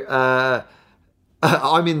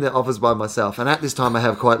 I'm in the office by myself, and at this time I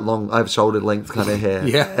have quite long, I have shoulder length kind of hair.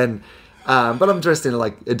 Yeah. And but I'm dressed in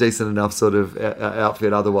like a decent enough sort of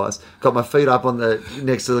outfit otherwise. Got my feet up on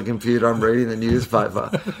next to the computer. I'm reading the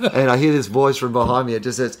newspaper, and I hear this voice from behind me. It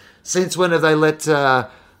just says, "Since when have they let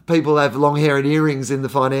people have long hair and earrings in the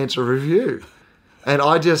Financial Review?" And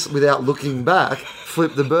I just, without looking back,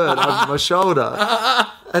 flipped the bird over my shoulder,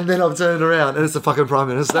 and then I've turned around, and it's the fucking Prime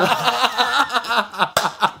Minister.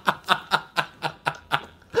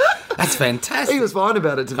 That's fantastic. He was fine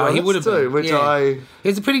about it, to be honest, he would have too, been.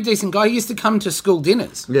 He's a pretty decent guy. He used to come to school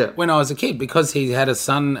dinners when I was a kid because he had a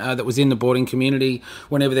son that was in the boarding community.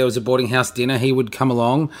 Whenever there was a boarding house dinner, he would come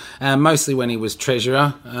along, mostly when he was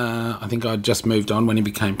treasurer. I think I'd just moved on when he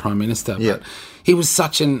became Prime Minister. Yeah. But he was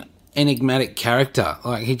such an enigmatic character.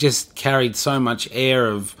 Like, he just carried so much air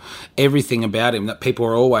of everything about him that people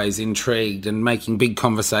were always intrigued and making big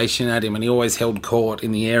conversation at him, and he always held court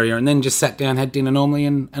in the area and then just sat down, had dinner normally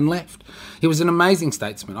and left. He was an amazing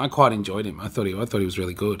statesman. I quite enjoyed him. I thought he was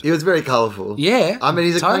really good. He was very colourful. Yeah, I mean,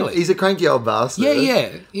 he's a cranky old bastard. Yeah.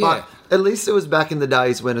 But at least it was back in the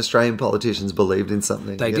days when Australian politicians believed in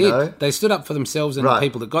something. They did. know? They stood up for themselves and the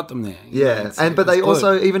people that got them there. Yeah, but they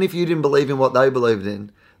also, even if you didn't believe in what they believed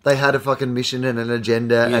in, they had a fucking mission and an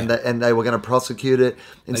agenda, and they were going to prosecute it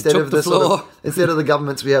instead of instead of the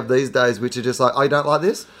governments we have these days, which are just like, "Oh, you don't like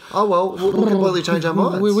this? Oh well, we'll completely change our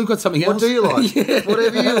minds. We've got something else. What do you like?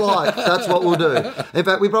 Whatever you like, that's what we'll do. In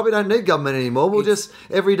fact, we probably don't need government anymore. We'll just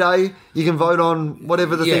every day you can vote on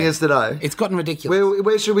whatever the thing is today. It's gotten ridiculous.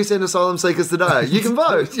 Where should we send asylum seekers today? You can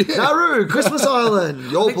vote. Nauru, Christmas Island,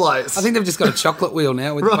 your place. I think they've just got a chocolate wheel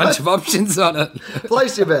now with a bunch of options on it.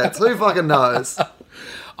 Place your bets. Who fucking knows?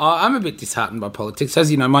 I'm a bit disheartened by politics. As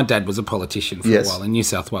you know, my dad was a politician for a while in New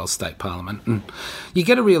South Wales State Parliament. And you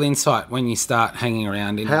get a real insight when you start hanging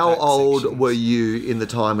around in How old sections. were you in the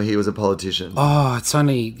time when he was a politician? Oh, it's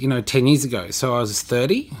only, 10 years ago. So I was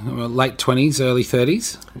 30, late 20s, early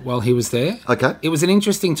 30s while he was there. Okay. It was an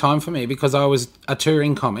interesting time for me because I was a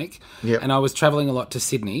touring comic and I was travelling a lot to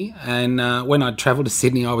Sydney. And when I'd travel to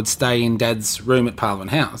Sydney, I would stay in Dad's room at Parliament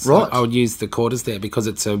House. Right. I would use the quarters there because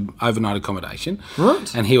it's an overnight accommodation.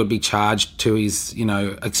 Right. And he would be charged to his,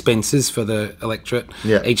 expenses for the electorate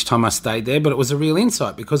each time I stayed there. But it was a real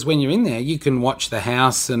insight because when you're in there, you can watch the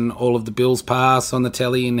House and all of the bills pass on the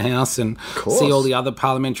telly in the House and see all the other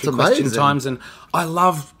parliamentary question times. And I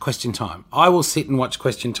love question time. I will sit and watch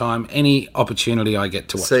question time any opportunity I get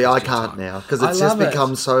to watch. See, I can't now because it's just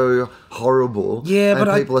become so horrible. Yeah,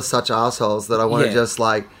 but people are such assholes that I want to just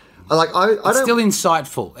I don't. It's still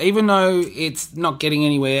insightful, even though it's not getting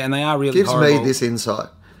anywhere, and they are really gives horrible. me this insight.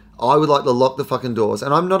 I would like to lock the fucking doors.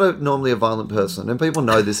 And I'm not normally a violent person, and people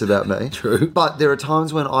know this about me. True. But there are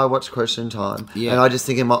times when I watch Question Time, and I just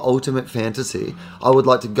think in my ultimate fantasy, I would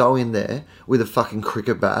like to go in there with a fucking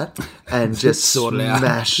cricket bat and just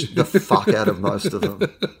smash the fuck out of most of them.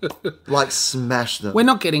 Like, smash them. We're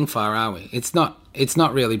not getting far, are we? It's not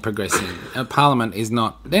really progressing. Parliament is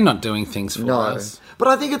not... They're not doing things for us. But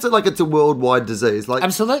I think it's a worldwide disease. Like,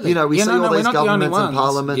 absolutely. We see all these governments and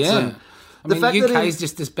parliaments and... The UK is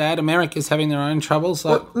just as bad. America's having their own troubles.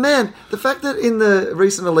 The fact that in the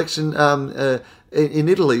recent election in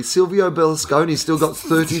Italy, Silvio Berlusconi still got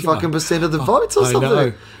 30% of the votes or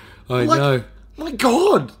something. I know. My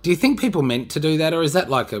God. Do you think people meant to do that, or is that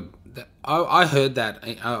like a I heard that,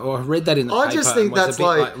 or I read that in the paper. I just think and was that's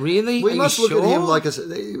a bit really. Are We must you look sure? at him like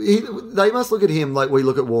they must look at him like we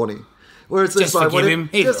look at Warney. Where it's Just like, forgive him.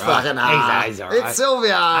 He's just all right. fucking He's all right. It's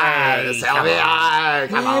Silvio. Hey, Silvio.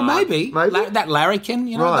 Come Yeah, on. maybe. Maybe? That larrikin,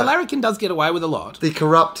 you know, Right. the larrikin does get away with a lot. The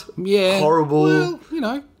corrupt, horrible Well, you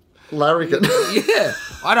know. larrikin. Yeah.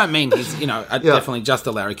 I don't mean he's, definitely just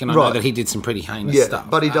a larrikin. I know Right. that he did some pretty heinous Yeah, stuff.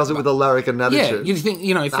 but he does it with a larrikin Yeah, attitude. you think,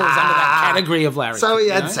 he falls under that category of larrikin. So he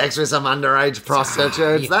you had know? sex with some underage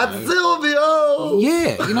prostitutes. you That's know. Silvio.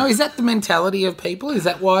 Yeah, is that the mentality of people? Is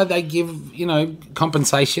that why they give,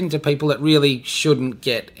 compensation to people that really shouldn't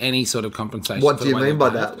get any sort of compensation? What for do the you way mean they're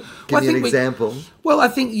by paid? that? Give me an example. Well, I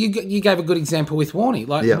think you gave a good example with Warney.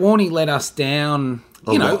 Like, Yeah. Warney let us down.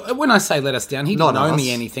 lot. When I say let us down, he Not didn't owe us.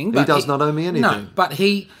 me anything. He But does not owe me anything. No, but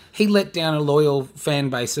he let down a loyal fan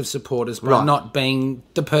base of supporters by Right. not being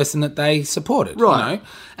the person that they supported. Right.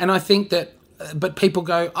 And I think that. But people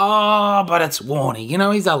go, oh, but it's Warney.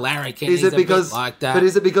 He's a larrikin. Is He's it because? a bit like that? But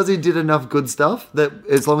is it because he did enough good stuff that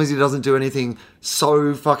as long as he doesn't do anything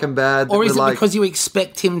so fucking bad, that Or is we're it like, because you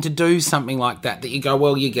expect him to do something like that you go,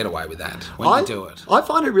 well, you get away with that when you do it? I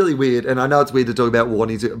find it really weird, and I know it's weird to talk about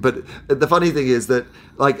Warney too, but the funny thing is that,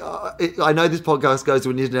 I know this podcast goes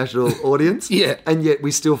to an international audience, Yeah. and yet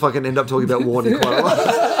we still fucking end up talking about Warney quite a lot.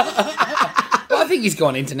 Well, I think he's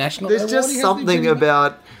gone international. There's though, just Warney, hasn't he, something pretty much?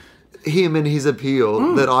 about him and his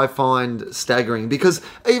appeal that I find staggering, because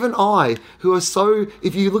even I, who are so,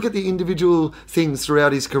 if you look at the individual things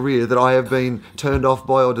throughout his career that I have been turned off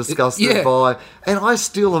by or disgusted Yeah. by, and I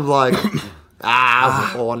still am like,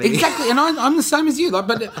 Warney. Exactly, and I'm the same as you.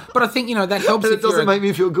 But I think that helps. But it if you're doesn't make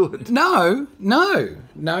me feel good. No,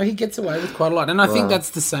 he gets away with quite a lot, and I think that's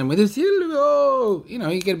the same with his.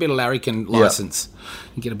 You get a bit of larrikin license,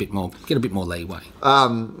 you get a bit more leeway.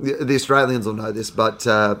 The Australians will know this, but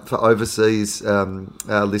for overseas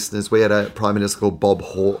listeners, we had a Prime Minister called Bob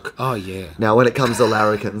Hawke. Oh yeah. Now, when it comes to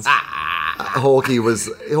larrikins, Hawke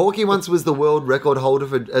once was the world record holder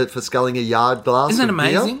for sculling a yard glass. Isn't that of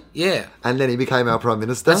beer, amazing? Yeah, and then he became our Prime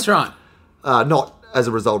Minister. that's right. Not as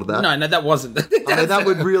a result of that. No, that wasn't. I mean, that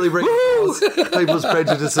would really reinforce people's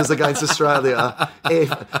prejudices against Australia. If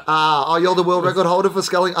you're the world record holder for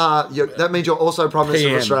sculling, that means you're also Prime Minister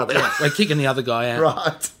of Australia. Yeah, we're kicking the other guy out.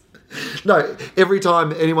 Right. No, every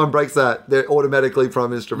time anyone breaks that, they're automatically Prime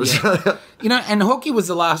Minister of Australia. And Hawke was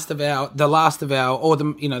the last of our, or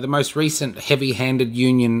the most recent heavy-handed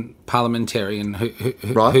union parliamentarian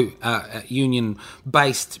who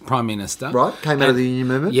union-based Prime Minister. Right, came out of the union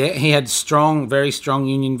movement. Yeah, he had very strong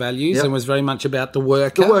union values Yep. and was very much about the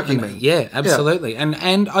worker. The working man. Yeah, absolutely. And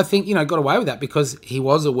I think, got away with that because he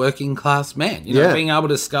was a working class man. Being able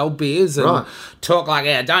to scull beers and talk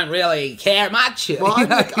like, don't really care much. Well,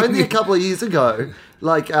 only a couple of years ago,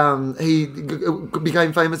 he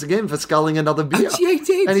became famous again for sculling another beer. Yeah, he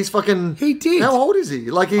did. And He did. How old is he?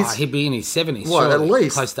 He'd be in his 70s. What, surely. at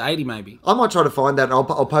least? Close to 80 maybe. I might try to find that, and I'll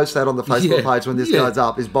post that on the Facebook page when this Yeah. goes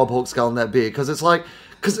up, is Bob Hawke sculling that beer. Because it's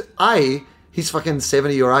he's fucking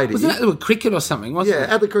 70 or 80. Wasn't that with cricket or something, wasn't it?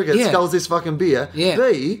 Yeah, at the cricket, Yeah. sculls this fucking beer. Yeah.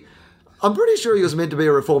 B, I'm pretty sure he was meant to be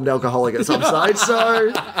a reformed alcoholic at some stage,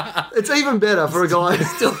 so it's even better for a guy.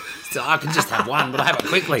 Still, I could just have one, but I have it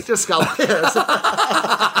quickly. Just scull. Yes.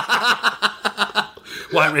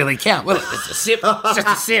 Won't really count, will it? It's a sip. It's just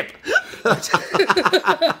a sip.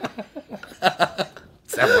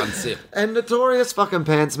 It's that one sip. And notorious fucking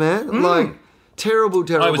pants man. Terrible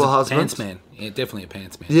I was a husband. pants man. Yeah, definitely a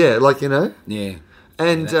pants man. Yeah, Yeah.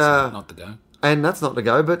 And That's not the go. and that's not to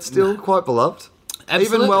go, but still quite beloved.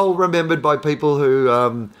 Absolutely. Even well remembered by people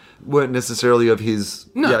who weren't necessarily of his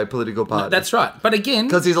political party. That's right. But again,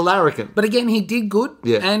 Because he's a larrikin. But again, he did good,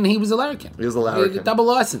 Yeah. and he was a larrikin. He was a larrikin. Double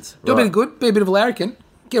license. Do a bit of good, be a bit of a larrikin,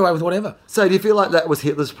 get away with whatever. So do you feel like that was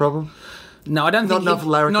Hitler's problem? No, I don't think... enough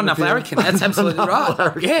larrikin Not enough appeal. larrikin, that's absolutely Not enough right.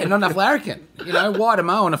 larrikin. Yeah, not enough larrikin. Wider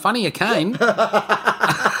mow and a funnier cane. Could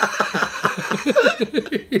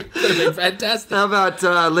have been fantastic. How about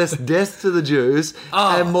less death to the Jews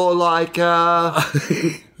and more like...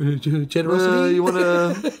 Generosity? you want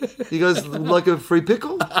to... You guys like a free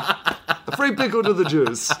pickle? A free pickle to the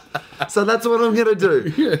Jews. So that's what I'm going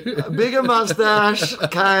to do. Bigger mustache,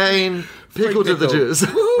 cane, pickle to the pickle. Jews.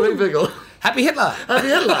 Free pickle. Happy Hitler. Happy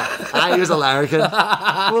Hitler. He was a larrikin.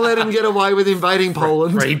 We'll let him get away with invading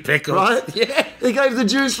Poland. Free pickles. Right? Yeah. He gave the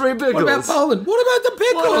Jews free pickles. What about Poland? What about the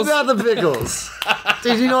pickles? What about the pickles?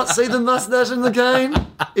 Did you not see the mustache and the cane?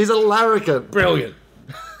 He's a larrikin. Brilliant.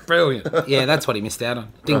 Yeah, that's what he missed out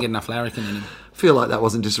on. Didn't get enough larrikin in him. Feel like that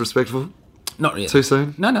wasn't disrespectful. Not really. Too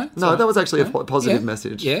soon? No. No, that was actually a No? positive Yeah.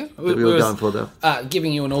 message. Yeah. That we were going for there.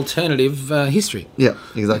 Giving you an alternative history. Yeah,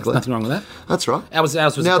 exactly. Nothing wrong with that. That's right. Ours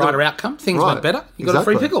was Now a brighter the- outcome. Things right, went better. You got a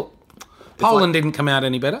free exactly. pickle. Poland didn't come out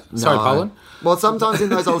any better. Sorry, No. Poland. Well, sometimes in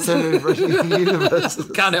those alternative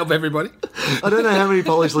universes, Can't help everybody. I don't know how many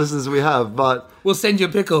Polish listeners we have, but We'll send you a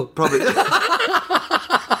pickle. probably.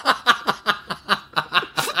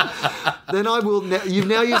 Then I will.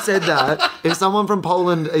 You've said that. If someone from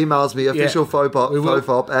Poland emails me, official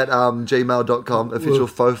FOFOP at gmail.com, official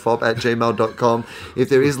FOFOP at gmail.com. If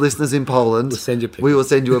there is listeners in Poland, send you a pickle. we will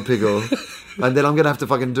send you a pickle. And then I'm going to have to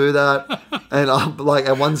fucking do that. And I'm like,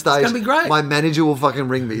 at one stage, gonna be great. my manager will fucking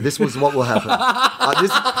ring me. This was what will happen.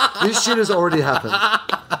 This shit has already happened.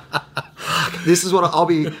 This is what I'll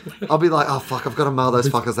be like, oh fuck, I've got to mail those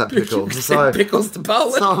fuckers that pickle. Send pickles to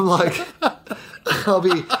Poland. So I'm like,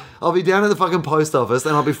 I'll be down at the fucking post office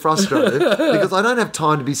and I'll be frustrated because I don't have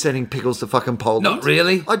time to be sending pickles to fucking Poland. Not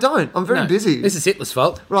really. I don't. I'm very No, busy. This is Hitler's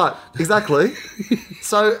fault. Right, exactly.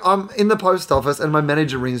 So I'm in the post office and my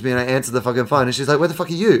manager rings me and I answer the fucking phone and she's like, where the fuck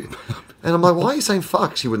are you? And I'm like, why are you saying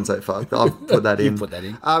fuck? She wouldn't say fuck. I'll put that in. You put that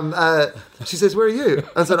in. She says, where are you?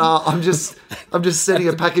 I said, I'm just sending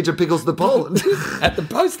a package of pickles to Poland. At the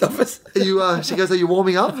post office. She goes, are you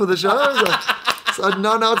warming up for the show? I was like,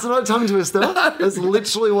 no, it's not a tongue twister. That's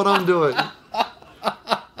literally what I'm doing.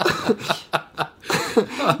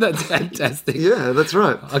 Oh, that's fantastic. Yeah, that's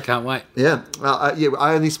right. I can't wait. Yeah,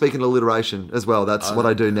 I only speak in alliteration as well. That's what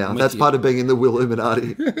I do now. with That's you. part of being in the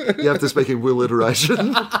Wiluminati. You have to speak in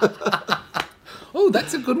alliteration. Oh,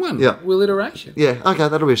 that's a good one. Yeah. Alliteration. Yeah, okay,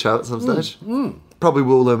 that'll be a show at some stage. Probably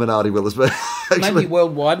Wiluminati will as well. Actually. Maybe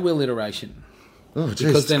worldwide alliteration. Oh, because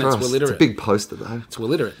Jesus then it's Christ. illiterate. It's a big poster though. It's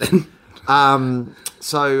illiterate then.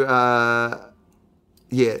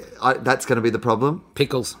 That's going to be the problem.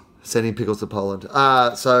 Pickles. Sending pickles to Poland.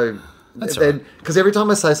 That's Then, because every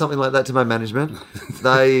time I say something like that to my management,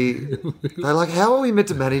 they're like, "How are we meant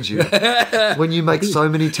to manage you when you make so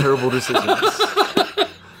many terrible decisions?"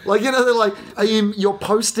 Like, they're like, "You're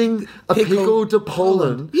posting a pickle to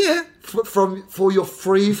Poland, Yeah. for your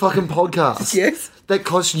free fucking podcast, Yes. that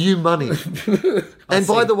costs you money." And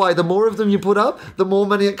by the way, the more of them you put up, the more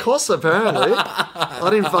money it costs. Apparently, I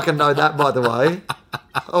didn't fucking know that. By the way,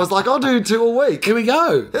 I was like, I'll do 2 a week. Here we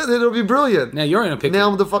go. Yeah, it'll be brilliant. Now you're in a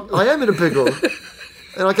pickle. Now I am in a pickle.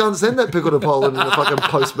 And I can't send that pickle to Poland in a fucking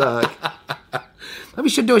post bag. Maybe we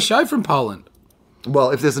should do a show from Poland.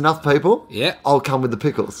 Well, if there's enough people, Yeah. I'll come with the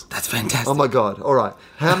pickles. That's fantastic. Oh my God. All right.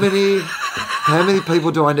 How many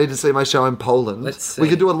people do I need to see my show in Poland? Let's see. We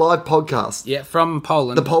could do a live podcast. Yeah, from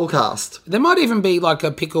Poland. The Polcast. There might even be like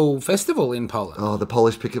a pickle festival in Poland. Oh, the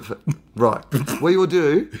Polish pickle. Right. We will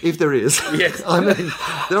do, if there is. Yes. I mean,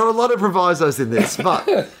 there are a lot of provisos in this, but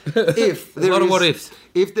if there a lot of is- what ifs.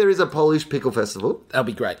 If there is a Polish pickle festival, That'll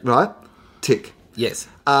be great. right? Tick. Yes.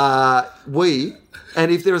 And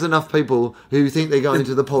if there is enough people who think they're going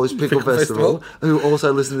to the Polish Pickle Festival, who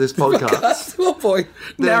also listen to this podcast, Oh boy,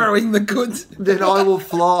 narrowing the goods. then I will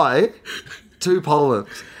fly to Poland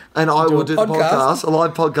and I will a do the podcast. podcast, a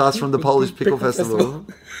live podcast from the Polish Pickle Festival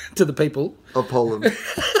To the people. of Poland.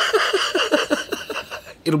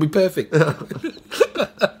 It'll be perfect.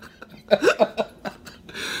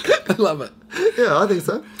 I love it. Yeah, I think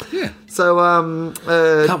so. Yeah. So,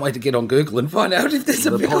 Can't wait to get on Google and find out if there's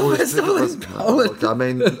a pickle festival in Poland. Look, I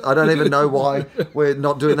mean, I don't even know why we're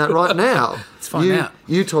not doing that right now. Let's find out.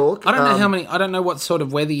 You talk. I don't know how many. I don't know what sort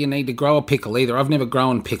of weather you need to grow a pickle either. I've never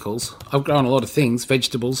grown pickles. I've grown a lot of things,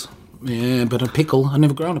 vegetables. Yeah, but a pickle. I've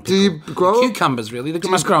never grown a pickle. Do you grow cucumbers? Really, they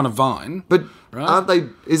must grow on a vine. But right? aren't they?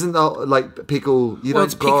 Isn't that like pickle? You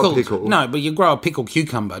don't grow a pickle. No, but you grow a pickle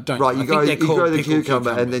cucumber, don't Right, you? you grow the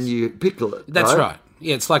cucumber and then you pickle it. That's right.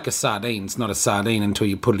 Yeah, it's like a sardine. It's not a sardine until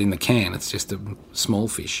you put it in the can. It's just a small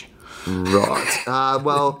fish. Right.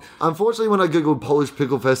 Well, unfortunately, when I googled Polish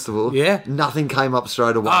Pickle Festival, Yeah. nothing came up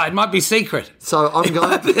straight away. Oh, it might be secret. So I'm going.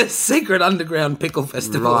 Might be a secret underground pickle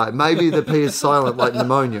festival. Right. Maybe the P is silent, like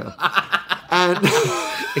pneumonia. And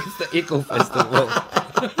It's the Ickle Festival.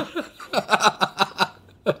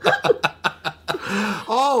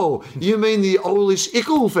 oh, you mean the Polish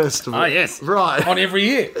Ickle Festival? Oh, yes. Right. On every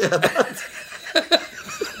year.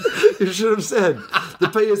 You should have said the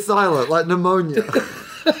P is silent, like pneumonia.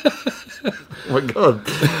 Oh my God.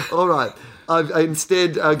 All right. I've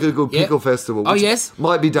instead Googled Yeah. Pickle Festival. Oh, which yes.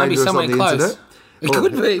 Might be dangerous somewhere on the close. internet. It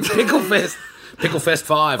could be. Pickle Fest. Pickle Fest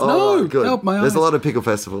 5. Oh, No, right, good. help my There's eyes. a lot of pickle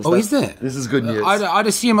festivals. Oh, is there? This is good news. I'd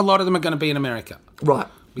assume a lot of them are going to be in America. Right.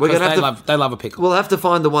 Because they love a pickle. We'll have to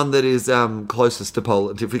find the one that is closest to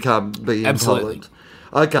Poland if we can't be in Absolutely. Poland.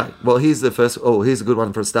 Okay, well, here's the first. Oh, here's a good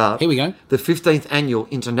one for a start. Here we go. The 15th Annual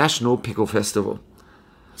International Pickle Festival.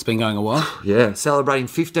 It's been going a while. Yeah, celebrating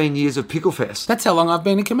 15 years of Pickle Fest. That's how long I've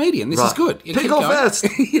been a comedian. This is good. You keep Pickle going. Fest!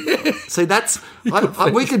 See, that's...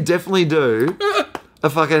 we could definitely do a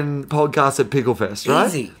fucking podcast at Pickle Fest, right?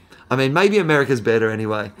 Easy. I mean, maybe America's better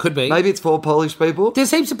anyway. Could be. Maybe it's for Polish people. There's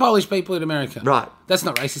heaps of Polish people in America. Right. That's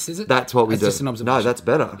not racist, is it? That's what we do. Just an observation. No, that's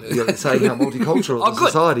better. You're saying how multicultural the good.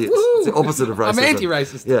 society is. Woo. It's the opposite of racism. I'm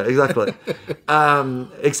anti-racist. Yeah, exactly.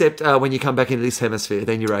 Except when you come back into this hemisphere,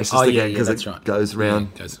 then you're racist again because that's it right. goes round.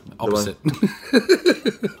 Yeah, goes opposite.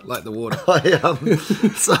 Like the water.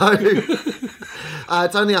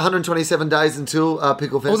 It's only 127 days until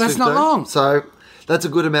Pickle Fest. Oh, that's not 15. long. So that's a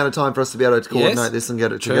good amount of time for us to be able to coordinate this and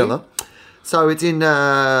get it together. So it's in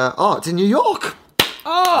it's in New York.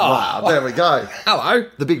 Oh, Wow, there we go. hello.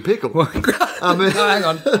 The Big Pickle. No, hang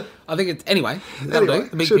on. I think it's anyway. That'll Anyway, do.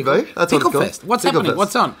 The big should pickle. be. That's Pickle what it's Fest. called. What's Pickle happening? Fest.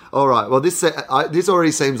 What's on? All right. Well, this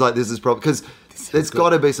already seems like this is probably because there's got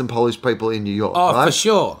to be some Polish people in New York. Oh, right? for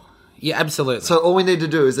sure. Yeah, absolutely. So all we need to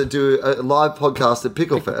do is do a live podcast at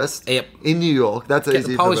Pickle Fest Yep. in New York. That's Get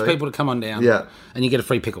easy the Polish for me. people to come on down. Yeah. And you get a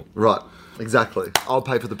free pickle. Right. Exactly. I'll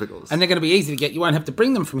pay for the pickles. And they're going to be easy to get. You won't have to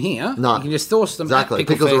bring them from here. No. You can just source them exactly. at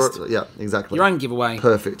Pickle Pickles Fest. yeah, exactly. Your own giveaway.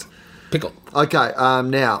 Perfect. Pickle. Okay,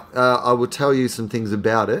 now I will tell you some things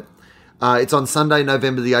about it. It's on Sunday,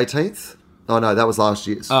 November the 18th. Oh, no, that was last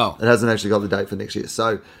year's. Oh. It hasn't actually got the date for next year.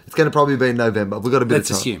 So it's going to probably be in November. We've got a bit Let's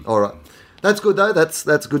of time. assume. All right. That's good, though. That's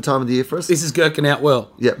a good time of the year for us. This is gherkin out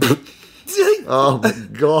well. Yeah. Oh, my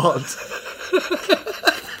God.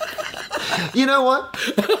 You know what?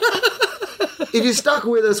 If you stuck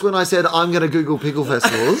with us when I said I'm going to Google pickle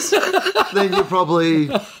festivals, then you probably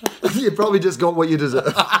just got what you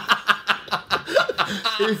deserve.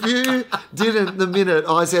 If you didn't, the minute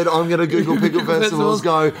I said I'm going to Google pickle festivals,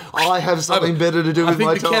 go, I have something better to do with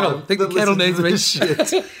my time. I think the kettle needs me.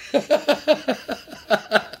 Shit.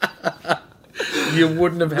 You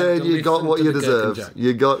wouldn't have had Then to you got listen what to you the gherkin deserve. joke.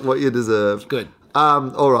 You got what you deserve. Good.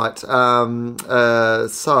 All right.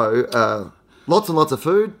 So, lots and lots of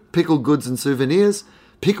food, pickle goods and souvenirs,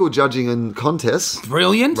 pickle judging and contests.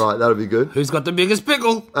 Brilliant. Right, that'll be good. Who's got the biggest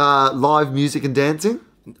pickle? Live music and dancing.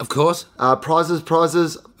 Of course. Prizes.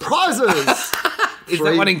 Is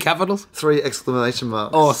that one in capitals? 3 exclamation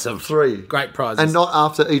marks. Awesome. 3. Great prizes. And not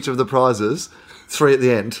after each of the prizes, 3 at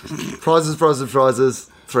the end. Prizes,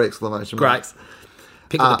 3 exclamation Great. marks.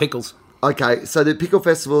 Pickle the pickles. Okay, so the Pickle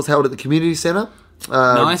Festival is held at the Community Centre.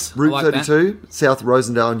 Nice. Route I like 32, South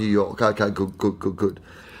Rosendale, New York. Okay, good.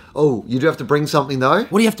 Oh, you do have to bring something, though.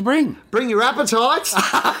 What do you have to bring? Bring your appetites.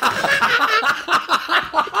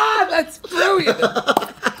 That's brilliant.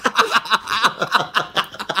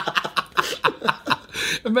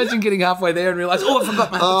 Imagine getting halfway there and realise, I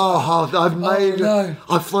forgot my appetite.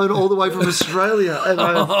 I've flown all the way from Australia. And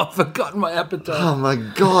I've forgotten my appetite. oh, my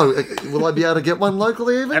God. Will I be able to get one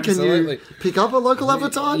locally even? Absolutely. Can you pick up a local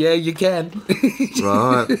appetite? Yeah, you can.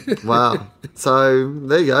 Right. Wow. So,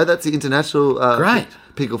 there you go. That's the International Great.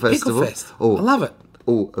 Pickle Festival. Pickle Fest. I love it.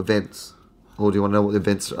 Oh, events. Or do you want to know what the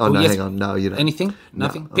events... Oh, no, yes. hang on. No, you don't. Anything?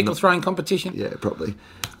 Nothing? I'm Pickle not- throwing competition? Yeah, probably.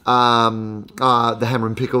 The Hammer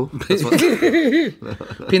and Pickle. That's what,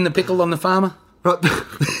 Pin the pickle on the farmer? right.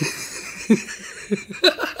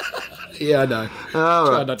 Yeah, I know.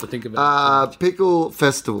 Try not to think of it. Pickle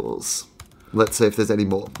festivals. Let's see if there's any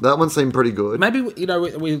more. That one seemed pretty good. Maybe,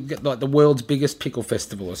 we get like the world's biggest pickle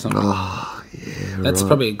festival or something. Oh, yeah, That's right.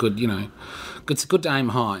 probably a good, it's good to aim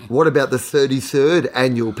high. What about the 33rd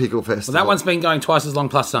Annual Pickle Festival? Well, that one's been going twice as long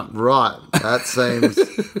plus something. Right, that seems...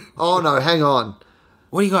 Oh, no, hang on.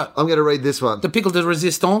 What do you got? I'm going to read this one. The Pickle de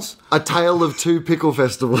Resistance? A Tale of Two Pickle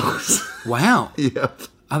Festivals. Wow. Yep.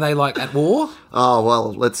 Are they like at war? Oh,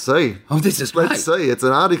 well, let's see. Oh, this is great. Let's see. It's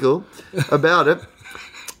an article about it.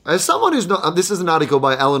 As someone who's not... this is an article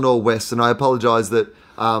by Eleanor West, and I apologise that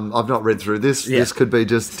I've not read through this. Yeah. This could be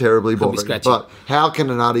just terribly Could be boring. scratchy. But how can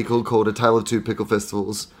an article called A Tale of Two Pickle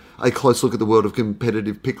Festivals, a close look at the world of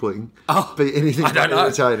competitive pickling, be anything I but don't know.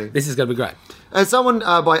 entertaining? This is going to be great. As someone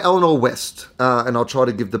by Eleanor West, and I'll try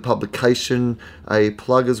to give the publication a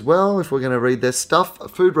plug as well if we're going to read their stuff.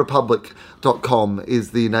 Foodrepublic.com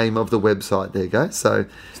is the name of the website. There you go. So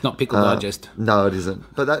It's not Pickle Digest. no, it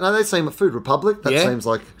isn't. But they seem at Food Republic. That Yeah. seems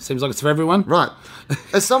like Seems like it's for everyone. right.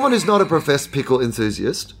 As someone who's not a professed pickle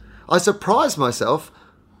enthusiast, I surprised myself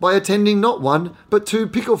by attending not one, but 2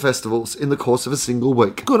 pickle festivals in the course of a single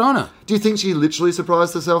week. Good on her. Do you think she literally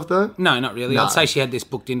surprised herself, though? No, not really. No. I'd say she had this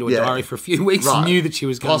booked into a Yeah. diary for a few weeks. Right. Knew that she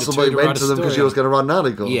was going Possibly to went write to a them because story she was on. going to write an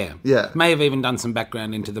article. Yeah. Yeah. May have even done some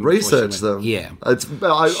background into them. before she Research went. them. Yeah.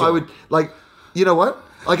 I Sure. would, like, you know what?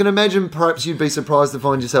 I can imagine perhaps you'd be surprised to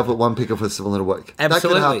find yourself at one pickle festival in a week.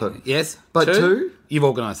 Absolutely. That could happen. Yes. But two? You've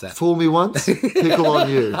organised that. Fool me once, pickle on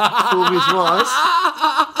you. Fool me twice.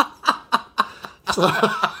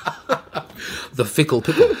 The fickle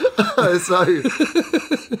pickle. So,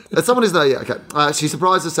 as someone who's she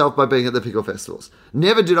surprised herself by being at the pickle festivals.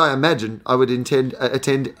 Never did I imagine I would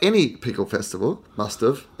attend any pickle festival. Must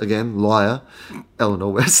have. Again, liar.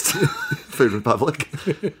 Eleanor West, Food Republic.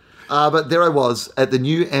 But there I was at the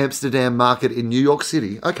New Amsterdam Market in New York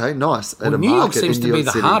City. Okay, nice. At a New York market seems in to New be York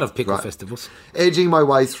the City. heart of pickle Right. festivals. Edging my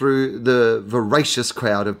way through the voracious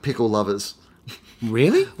crowd of pickle lovers.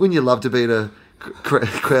 Really? Wouldn't you love to be in a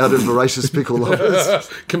crowd of voracious pickle lovers?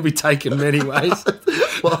 Can be taken many ways.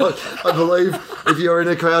 Well, I believe if you're in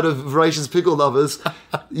a crowd of voracious pickle lovers,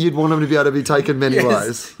 you'd want them to be able to be taken many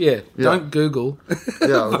ways. Yeah. Don't Google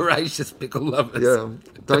Yeah. voracious pickle lovers. Yeah.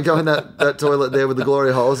 Don't go in that toilet there with the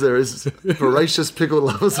glory holes. There is voracious pickle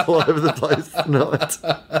lovers all over the place tonight.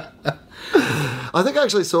 I think I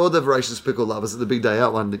actually saw the voracious pickle lovers at the Big Day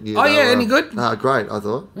Out one, didn't you? Oh, yeah, any good? Great, I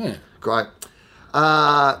thought. Yeah. Great.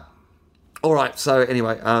 All right, so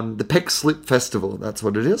anyway, the Peck Slip Festival, that's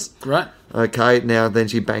what it is. Right. Okay, now then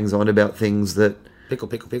she bangs on about things that... Pickle.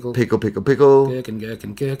 Pickle.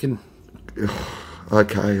 Gherkin.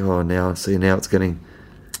 Okay, now it's getting...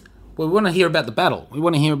 Well, we want to hear about the battle. We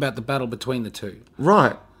want to hear about the battle between the two.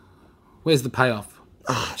 Right. Where's the payoff?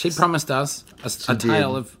 She promised us a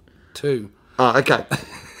tale of two. Oh, okay.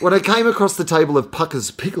 When I came across the table of Pucker's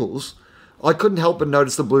Pickles, I couldn't help but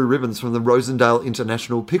notice the blue ribbons from the Rosendale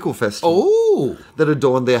International Pickle Festival that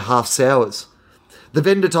adorned their half sours. The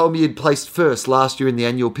vendor told me he'd placed first last year in the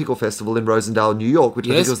annual Pickle Festival in Rosendale, New York, which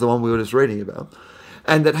I think was the one we were just reading about,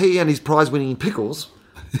 and that he and his prize-winning pickles...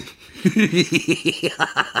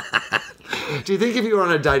 Do you think if you were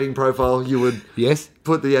on a dating profile, you would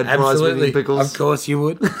put the ad prize-winning pickles? Of course you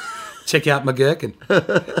would. Check out my gherkin.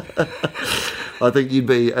 I think you'd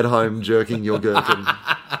be at home jerking your gherkin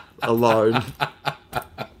alone.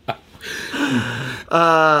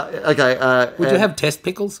 Would you have test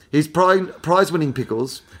pickles? His prize-winning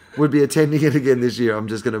pickles would be attending it again this year. I'm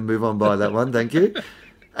just going to move on by that one. Thank you.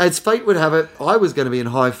 As fate would have it, I was going to be in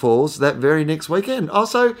High Falls that very next weekend.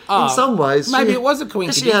 Also, in some ways... Maybe it was a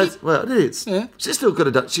coincidence. Well, it is. Yeah. She still could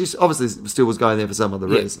have done... She obviously still was going there for some other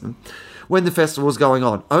reason. When the festival was going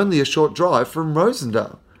on, only a short drive from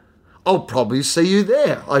Rosendale. I'll probably see you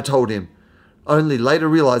there, I told him. Only later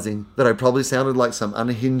realising that I probably sounded like some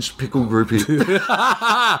unhinged pickle groupie.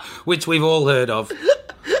 Which we've all heard of.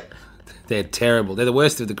 They're terrible. They're the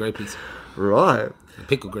worst of the groupies. Right. The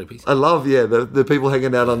pickle groupies. I love, the people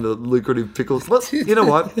hanging out on the lucrative pickles. Well, you know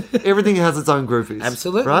what? Everything has its own groupies.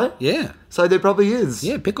 Absolutely. Right? Yeah. So there probably is.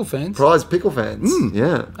 Yeah, pickle fans. Prize pickle fans.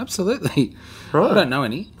 Yeah. Absolutely. Right. I don't know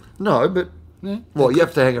any. No, but... Yeah. Well, you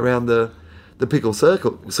have to hang around the pickle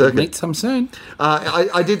circuit. Meet some soon.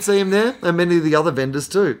 I did see him there, and many of the other vendors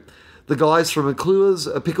too. The guys from McClure's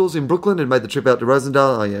Pickles in Brooklyn had made the trip out to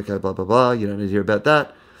Rosendale. Oh, yeah, okay, blah, blah, blah. You don't need to hear about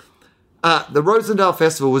that. The Rosendale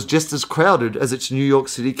Festival was just as crowded as its New York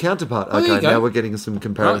City counterpart. Oh, there you go. Now we're getting some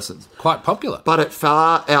comparisons. Right. Quite popular. But it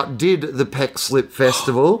far outdid the Peck Slip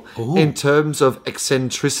Festival in terms of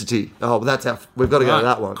eccentricity. Oh, well, we've got to go to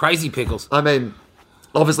that one. Crazy pickles. I mean,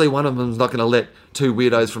 obviously one of them's not going to let two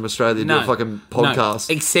weirdos from Australia do a fucking podcast.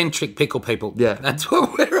 No. Eccentric pickle people. Yeah. That's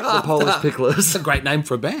what we're after. The Polish Picklers. That's a great name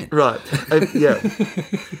for a band. Right.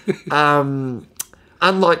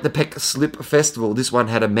 Unlike the Peck Slip Festival, this one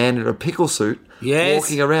had a man in a pickle suit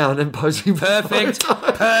walking around and posing for Perfect.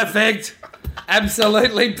 photos. Perfect.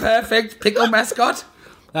 Absolutely perfect. Pickle mascot.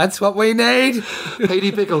 That's what we need.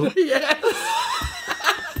 Petey Pickle. Yes.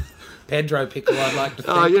 Pedro Pickle, I'd like to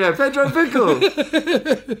think. Oh, yeah, Pedro Pickle.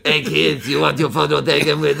 Hey, kids, you want your photo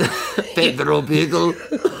taken with Pedro Pickle?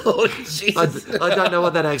 Oh, Jesus. I don't know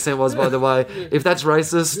what that accent was, by the way. If that's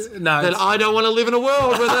racist, then I don't want to live in a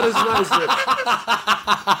world where that is racist.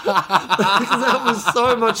 Because that was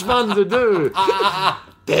so much fun to do.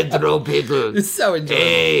 Pedro Pickle. It's so enjoyable.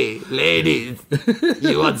 Hey, ladies,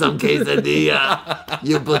 you want some quesadilla?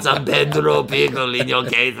 You put some Pedro Pickle in your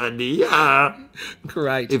quesadilla.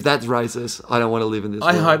 Great. If that's racist, I don't want to live in this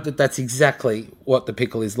world. I hope that that's exactly what the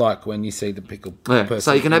pickle is like when you see the pickle person.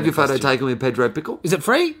 So you can have your photo costume. taken with Pedro Pickle. Is it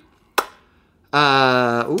free?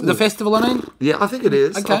 The The festival, I mean? Yeah, I think it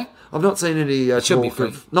is. Okay. I've not seen any should be talk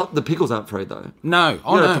free. Not the pickles aren't free though. No.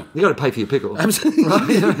 Oh, no. You got to pay for your pickle. Absolutely. Right,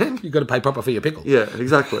 you know what I mean? You've got to pay proper for your pickle. Yeah,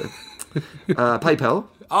 exactly. PayPal.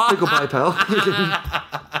 Pickle PayPal.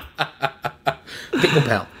 Pickle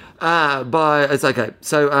pal. It's okay.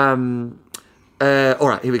 So All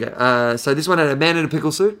right, here we go. So this one had a man in a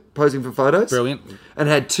pickle suit posing for photos. Brilliant. And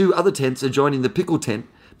had 2 other tents adjoining the pickle tent,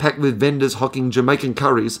 packed with vendors hawking Jamaican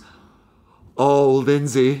curries. Oh,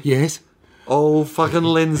 Lindsay. Yes. Oh, fucking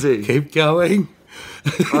Lindsay. Keep going.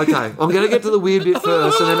 Okay, I'm going to get to the weird bit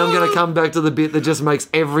first, and then I'm going to come back to the bit that just makes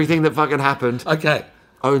everything that fucking happened Okay.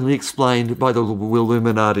 only explained by the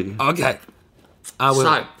Wiluminati. Okay. I will.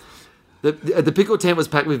 So, the pickle tent was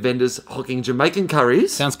packed with vendors hawking Jamaican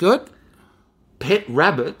curries, Sounds good. pet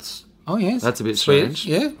rabbits. Oh, yes. That's a bit Sweet. strange.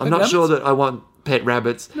 Yeah. I'm not sure that I want pet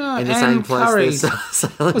rabbits No, in the and same place. curries. They're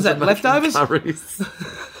selling Was that Jamaican leftovers? Curries.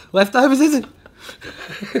 Leftovers, is it?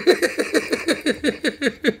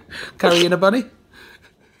 Curry in a bunny?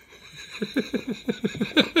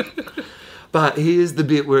 But here's the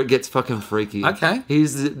bit where it gets fucking freaky. Okay.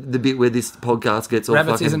 Here's the bit where this podcast gets all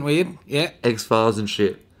Rabbits fucking isn't weird. Yeah. X-Files and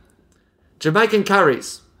shit. Jamaican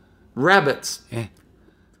curries, rabbits, Yeah.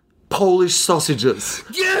 Polish sausages.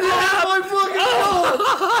 Get out! Oh my fucking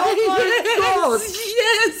god!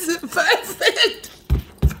 Yes!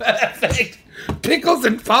 Perfect! Pickles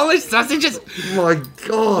and Polish sausages. Oh my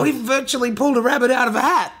god! We've virtually pulled a rabbit out of a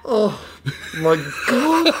hat. Oh my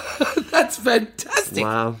god! That's fantastic.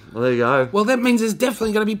 Wow. Well, there you go. Well, that means there's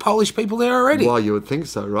definitely going to be Polish people there already. Well, you would think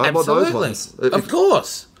so, right? Absolutely. What, those ones? Of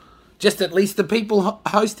course. Just at least the people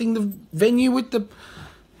hosting the venue with the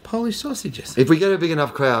Polish sausages. If we get a big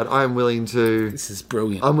enough crowd, I'm willing to. This is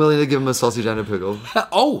brilliant. I'm willing to give them a sausage and a pickle.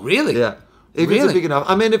 Oh, really? Yeah. If it's Really? a big enough.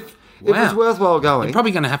 I mean, if it's worthwhile going. You're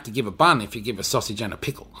probably going to have to give a bun if you give a sausage and a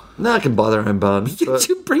pickle. No, I can buy their own bun. but-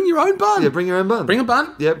 You bring your own bun. yeah, bring your own bun. Bring a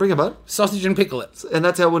bun. Yeah, bring a bun. Sausage and pickle it. And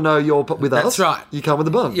that's how we'll know you're with us. That's right. You come with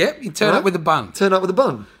a bun. Yep, you turn Right? up with a bun. Turn up with a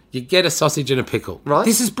bun. You get a sausage and a pickle. Right.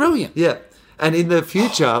 This is brilliant. Yeah. And in the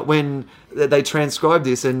future, when they transcribe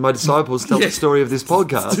this and my disciples tell Yeah. the story of this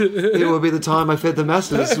podcast, it will be the time I fed the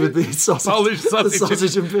masses with the sausage, Polish sausage. the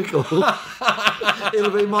sausage and pickle.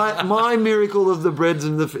 It'll be my miracle of the breads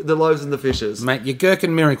and the loaves and the fishes. Mate, your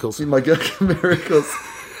gherkin miracles. My gherkin miracles.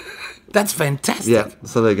 That's fantastic. Yeah,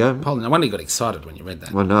 so there you go. Holy, no wonder you got excited when you read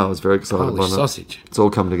that. Well, no, I was very excited Polish about it. sausage. It's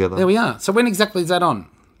all come together. There we are. So when exactly is that on?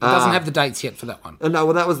 It doesn't have the dates yet for that one. No,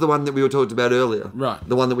 well, that was the one that we were talking about earlier. Right.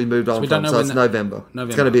 The one that we moved on we don't from. know So when it's that- November. It's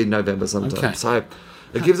November. going to be November sometime. Okay. So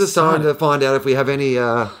it gives us time to find out if we have any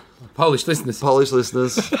Polish listeners. Polish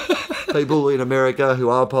listeners, people in America who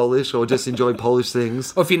are Polish or just enjoy Polish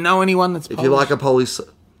things. Or if you know anyone that's If Polish. you like a Polish,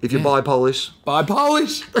 if you buy Polish, Buy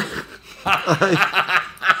Polish.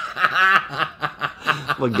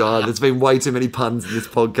 oh my God, there's been way too many puns in this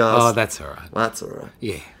podcast. Oh, that's all right. That's all right.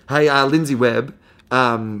 Yeah. Hey, Lindsay Webb,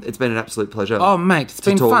 it's been an absolute pleasure. Oh, mate, it's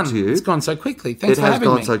been talk fun. to you. It's gone so quickly. Thanks It for has having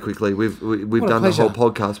gone me. so quickly. We've What a done the whole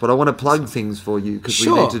pleasure. podcast, but I want to plug things for you because we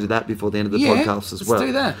Sure. need to do that before the end of the Yeah, podcast as let's well.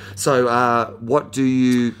 do that. So, what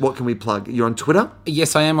can we plug? You're on Twitter.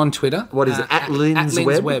 Yes, I am on Twitter. What is it? At Lindsay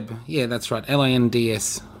Webb? Yeah, that's right.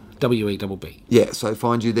 LINDSWEBB. Yeah. So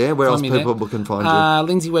find you there. Where else Find me people there. can find you?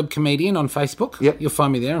 Lindsay Webb Comedian on Facebook. Yep. You'll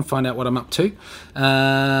find me there and find out what I'm up to.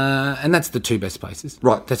 And that's the two best places.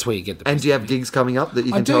 Right. That's where you get the And best. do you have gigs coming up that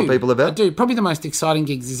you I can tell people about? I do. Probably the most exciting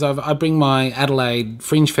gigs is I bring my Adelaide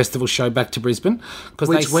Fringe Festival show back to Brisbane.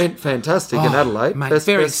 Which went fantastic in Adelaide. Mate,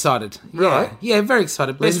 very excited. Right. Yeah, very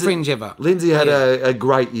excited. Best Lindsay- Fringe ever. Lindsay had a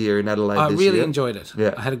great year in Adelaide I this really year. enjoyed it.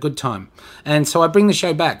 Yeah. I had a good time. And so I bring the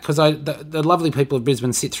show back because the lovely people of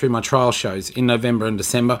Brisbane sit through my trial shows in November and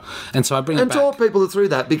December. And so I bring it And back. talk people through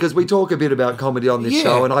that because we talk a bit about comedy on this Yeah.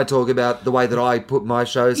 show, and I talk about the way that I put my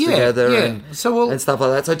shows together yeah. and, So we'll- and stuff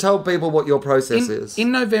like that. So tell people what your process is.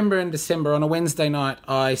 In November and December, on a Wednesday night,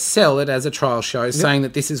 I sell it as a trial show, saying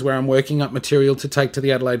that this is where I'm working up material to take to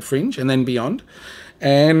the Adelaide Fringe and then beyond.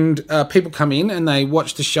 And people come in and they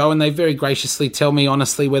watch the show and they very graciously tell me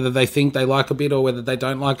honestly whether they think they like a bit or whether they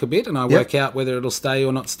don't like a bit. And I work out whether it'll stay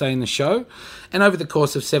or not stay in the show. And over the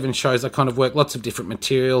course of 7 shows, I kind of work lots of different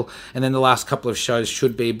material. And then the last couple of shows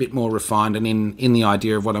should be a bit more refined and in the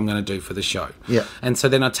idea of what I'm going to do for the show. Yeah. And so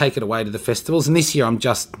then I take it away to the festivals. And this year I'm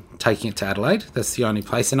just taking it to Adelaide. That's the only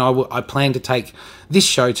place. And I plan to take this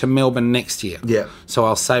show to Melbourne next year. Yeah. So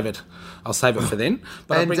I'll save it. I'll save it for then.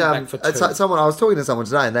 But I'll bring it back for 2. I was talking to someone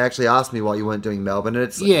today, and they actually asked me why you weren't doing Melbourne. And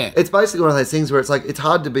it's Yeah. it's basically one of those things where it's like it's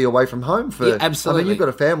hard to be away from home for. Yeah, absolutely. I mean, you've got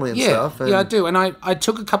a family and stuff. And Yeah, I do. And I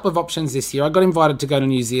took a couple of options this year. I got invited to go to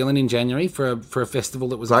New Zealand in January for a festival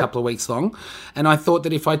that was a Right. couple of weeks long. And I thought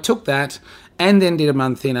that if I took that and then did a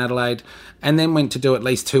month in Adelaide and then went to do at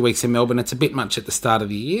least 2 weeks in Melbourne, it's a bit much at the start of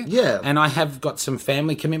the year. Yeah. And I have got some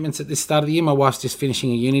family commitments at this start of the year. My wife's just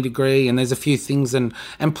finishing a uni degree and there's a few things. And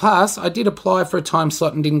plus, I did apply for a time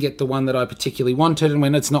slot and didn't get the one that I particularly wanted, and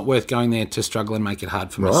when it's not worth going there to struggle and make it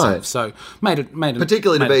hard for myself. Right. So made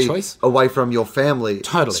particularly made to a be choice. away from your family,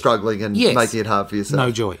 Totally. struggling and Yes. making it hard for yourself.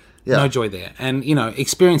 No joy. Yeah. No joy there. And, you know,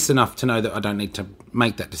 experienced enough to know that I don't need to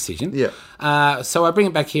make that decision. Yeah. So I bring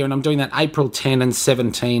it back here, and I'm doing that April 10 and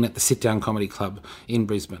 17 at the Sit Down Comedy Club in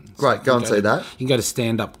Brisbane. So Great, go and see that. You can go to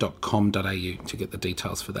standup.com.au to get the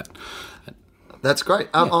details for that. That's great.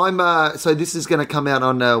 So this is going to come out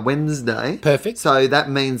on Wednesday. Perfect. So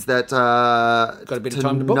that means that Got a bit of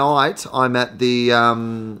time to book. tonight I'm at the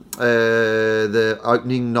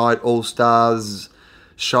opening night All Stars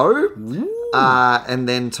show. And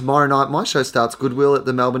then tomorrow night my show starts, Goodwill, at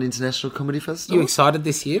the Melbourne International Comedy Festival. You excited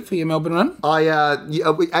this year for your Melbourne run?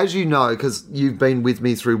 As you know, because you've been with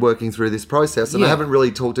me through working through this process, and I Yeah. haven't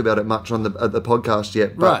really talked about it much on the podcast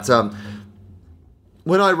yet. But Right.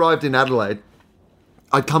 when I arrived in Adelaide,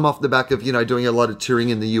 I'd come off the back of, doing a lot of touring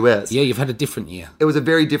in the US. Yeah, you've had a different year. It was a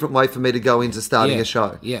very different way for me to go into starting Yeah, a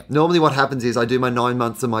show. yeah. Normally what happens is I do my 9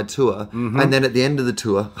 months of my tour, and then at the end of the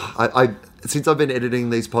tour, I since I've been editing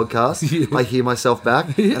these podcasts, I hear myself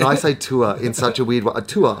back, and I say tour in such a weird way.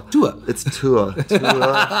 Tour. It's tour.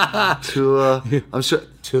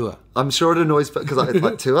 Tour. I'm sure it annoys because I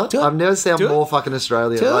like tour. I've never sound more fucking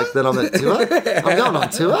Australian like that. I'm at tour. I'm going on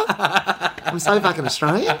tour. I'm so fucking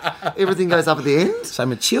Australian. Everything goes up at the end. So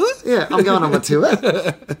mature? Yeah, I'm going on a tour.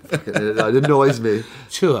 It annoys me.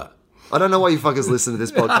 Tour. I don't know why you fuckers listen to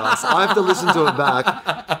this podcast. I have to listen to it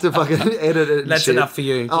back to fucking edit it and That's shit. enough for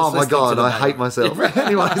you. Just Oh my listening to God, the I back. hate myself.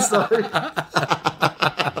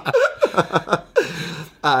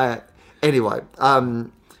 Anyway,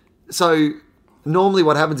 so normally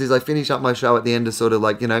what happens is I finish up my show at the end of sort of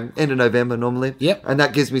like, end of November normally. Yep. And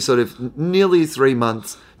that gives me sort of nearly 3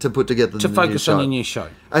 months to put together To the focus new on show. your new show.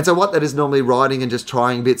 And so what that is normally writing and just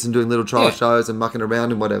trying bits and doing little trial Yeah. shows and mucking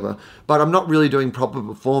around and whatever. But I'm not really doing proper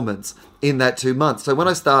performance in that 2 months. So when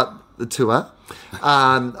I start the tour,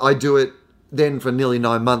 I do it then for nearly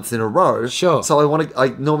 9 months in a row. Sure. So I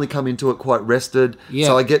normally come into it quite rested. Yeah.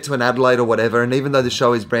 So I get to an Adelaide or whatever, and even though the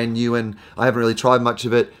show is brand new and I haven't really tried much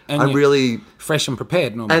of it, And I'm you're really... fresh and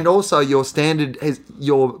prepared normally. And also your standard,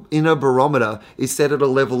 your inner barometer is set at a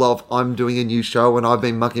level of, I'm doing a new show and I've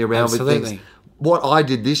been mucking around with Absolutely. things. What I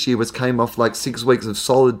did this year was came off like 6 weeks of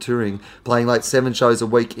solid touring, playing like 7 shows a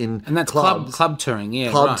week in and that's clubs. club touring, yeah.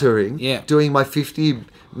 Club right. touring, Yeah. doing my 50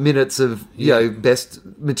 minutes of best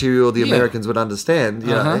material the Yeah. Americans would understand,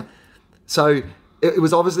 you Uh-huh. know. So it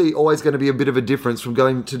was obviously always going to be a bit of a difference from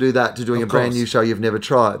going to do that to doing Of a brand course. new show you've never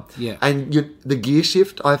tried. Yeah. And the gear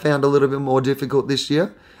shift I found a little bit more difficult this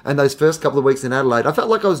year. And those first couple of weeks in Adelaide, I felt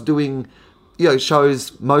like I was doing,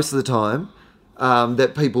 shows most of the time.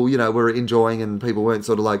 That people, were enjoying and people weren't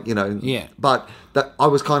sort of like, Yeah. But that I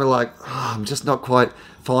was kind of like, I'm just not quite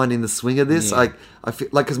finding the swing of this. Yeah. I feel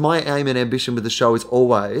like, because my aim and ambition with the show is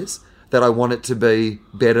always that I want it to be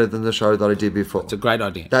better than the show that I did before. It's a great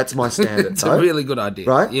idea. That's my standard. It's though. a really good idea.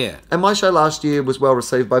 Right? Yeah. And my show last year was well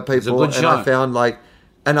received by people. good and show. I found like,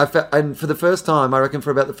 and for the first time, I reckon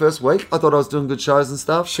for about the first week, I thought I was doing good shows and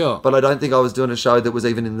stuff. Sure. But I don't think I was doing a show that was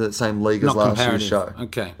even in the same league Not as last comparative. year's show.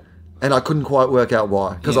 Okay. And I couldn't quite work out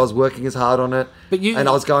why, because I was working as hard on it. But and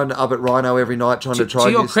I was going up at Rhino every night trying to try To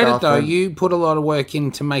new your credit, stuff. though, and- you put a lot of work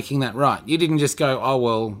into making that right. You didn't just go, oh,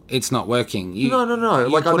 well, it's not working. No. You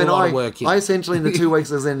Like, put a lot of work in. I essentially, in the 2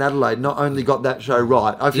 weeks I was in Adelaide, not only got that show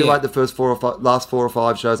right, I feel Yeah. like the first last 4 or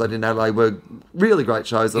 5 shows I did in Adelaide were really great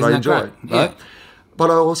shows that Isn't I that enjoyed. great? Right? Yeah. But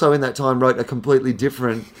I also, in that time, wrote a completely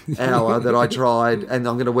different hour that I tried, and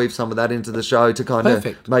I'm going to weave some of that into the show to kind of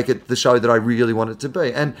Perfect. make it the show that I really want it to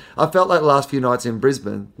be. And I felt like the last few nights in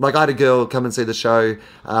Brisbane, like I had a girl come and see the show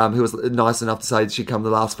who was nice enough to say she'd come the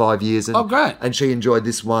last 5 years. And, Oh, great. And she enjoyed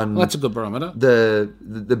this one. Well, that's a good barometer.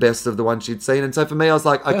 The best of the ones she'd seen. And so for me, I was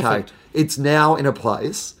like, okay, Perfect. it's now in a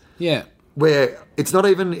place Yeah. where it's not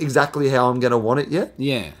even exactly how I'm going to want it yet.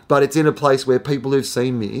 Yeah. But it's in a place where people who've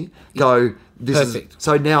seen me go, this Perfect. is...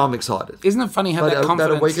 So now I'm excited. Isn't it funny how But that confidence...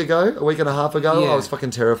 about a week and a half ago, Yeah. I was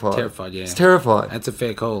fucking terrified. Terrified, yeah. It's terrified. That's a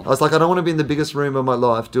fair call. I was like, I don't want to be in the biggest room of my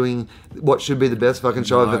life doing what should be the best fucking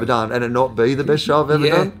show I've ever done and it not be the best show I've ever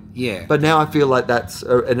Yeah, done. yeah. But now I feel like that's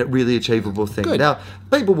a really achievable thing. Good. Now,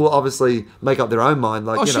 people will obviously make up their own mind.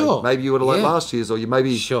 Like, Oh, you know, sure. maybe you would have liked Yeah. last year's or you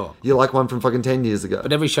maybe Sure. you like one from fucking 10 years ago.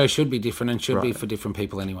 But every show should be different and should be Right. for different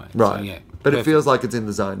people anyway. Right. So, yeah. But it Perfect. feels like it's in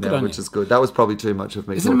the zone now, on which you. is good. That was probably too much of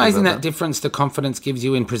me. Isn't it talking amazing about that difference the confidence gives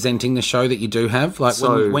you in presenting the show that you do have? Like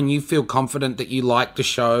So- when you feel confident that you like the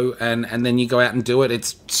show and then you go out and do it,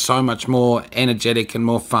 it's so much more energetic and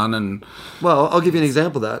more fun and... Well, I'll give you an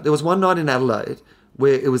example of that. There was one night in Adelaide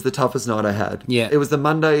where it was the toughest night I had. Yeah. It was the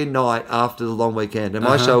Monday night after the long weekend, and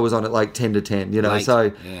my show was on at like 10 to 10, you know. Late.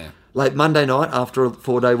 So, Yeah. like Monday night after a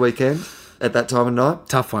 4-day weekend at that time of night.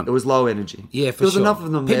 Tough one. It was low energy. Yeah, for There was sure. enough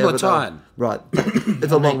of them People there. are but tired. Right.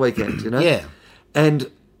 It's a long weekend, you know? Yeah. And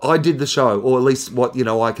I did the show, or at least what, you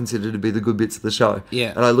know, I consider to be the good bits of the show.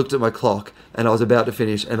 Yeah. And I looked at my clock, and I was about to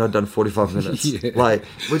finish, and I'd done 45 minutes. Yeah. Like,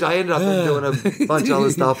 which I ended up doing a bunch of other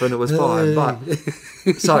stuff, and it was fine. But,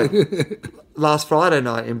 so, last Friday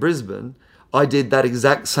night in Brisbane, I did that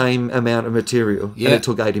exact same amount of material, and it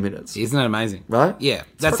took 80 minutes. Isn't that amazing? Right? Yeah.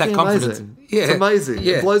 It's That's that fucking confidence. amazing. Yeah. It's amazing.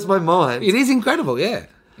 Yeah. It blows my mind. It is incredible, yeah.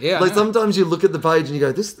 Yeah. Like I know. sometimes you look at the page and you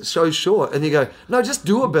go, this show's short. And you go, no, just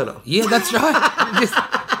do it better. Yeah, that's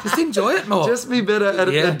right. just enjoy it more. Just be better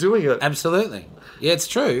at doing it. Absolutely. Yeah, it's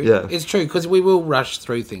true. Yeah. It's true, because we will rush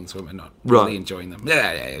through things when we're not really Right. enjoying them.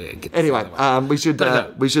 Yeah. Get this Anyway, out of the way.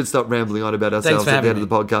 we should stop rambling on about ourselves for at the end having of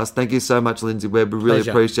the podcast. Thank you so much, Lindsay Webb. We really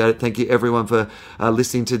Pleasure. appreciate it. Thank you, everyone, for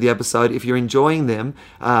listening to the episode. If you're enjoying them,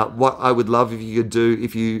 what I would love if you could do,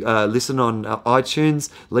 if you listen on iTunes,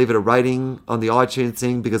 leave it a rating on the iTunes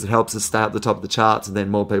thing, because it helps us stay at the top of the charts, and then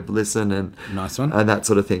more people listen and Nice one. and that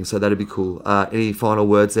sort of thing. So that'd be cool. Any final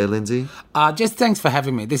words there, Lindsay? Just thanks for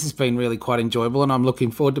having me. This has been really quite enjoyable, and I'm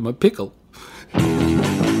looking forward to my pickle.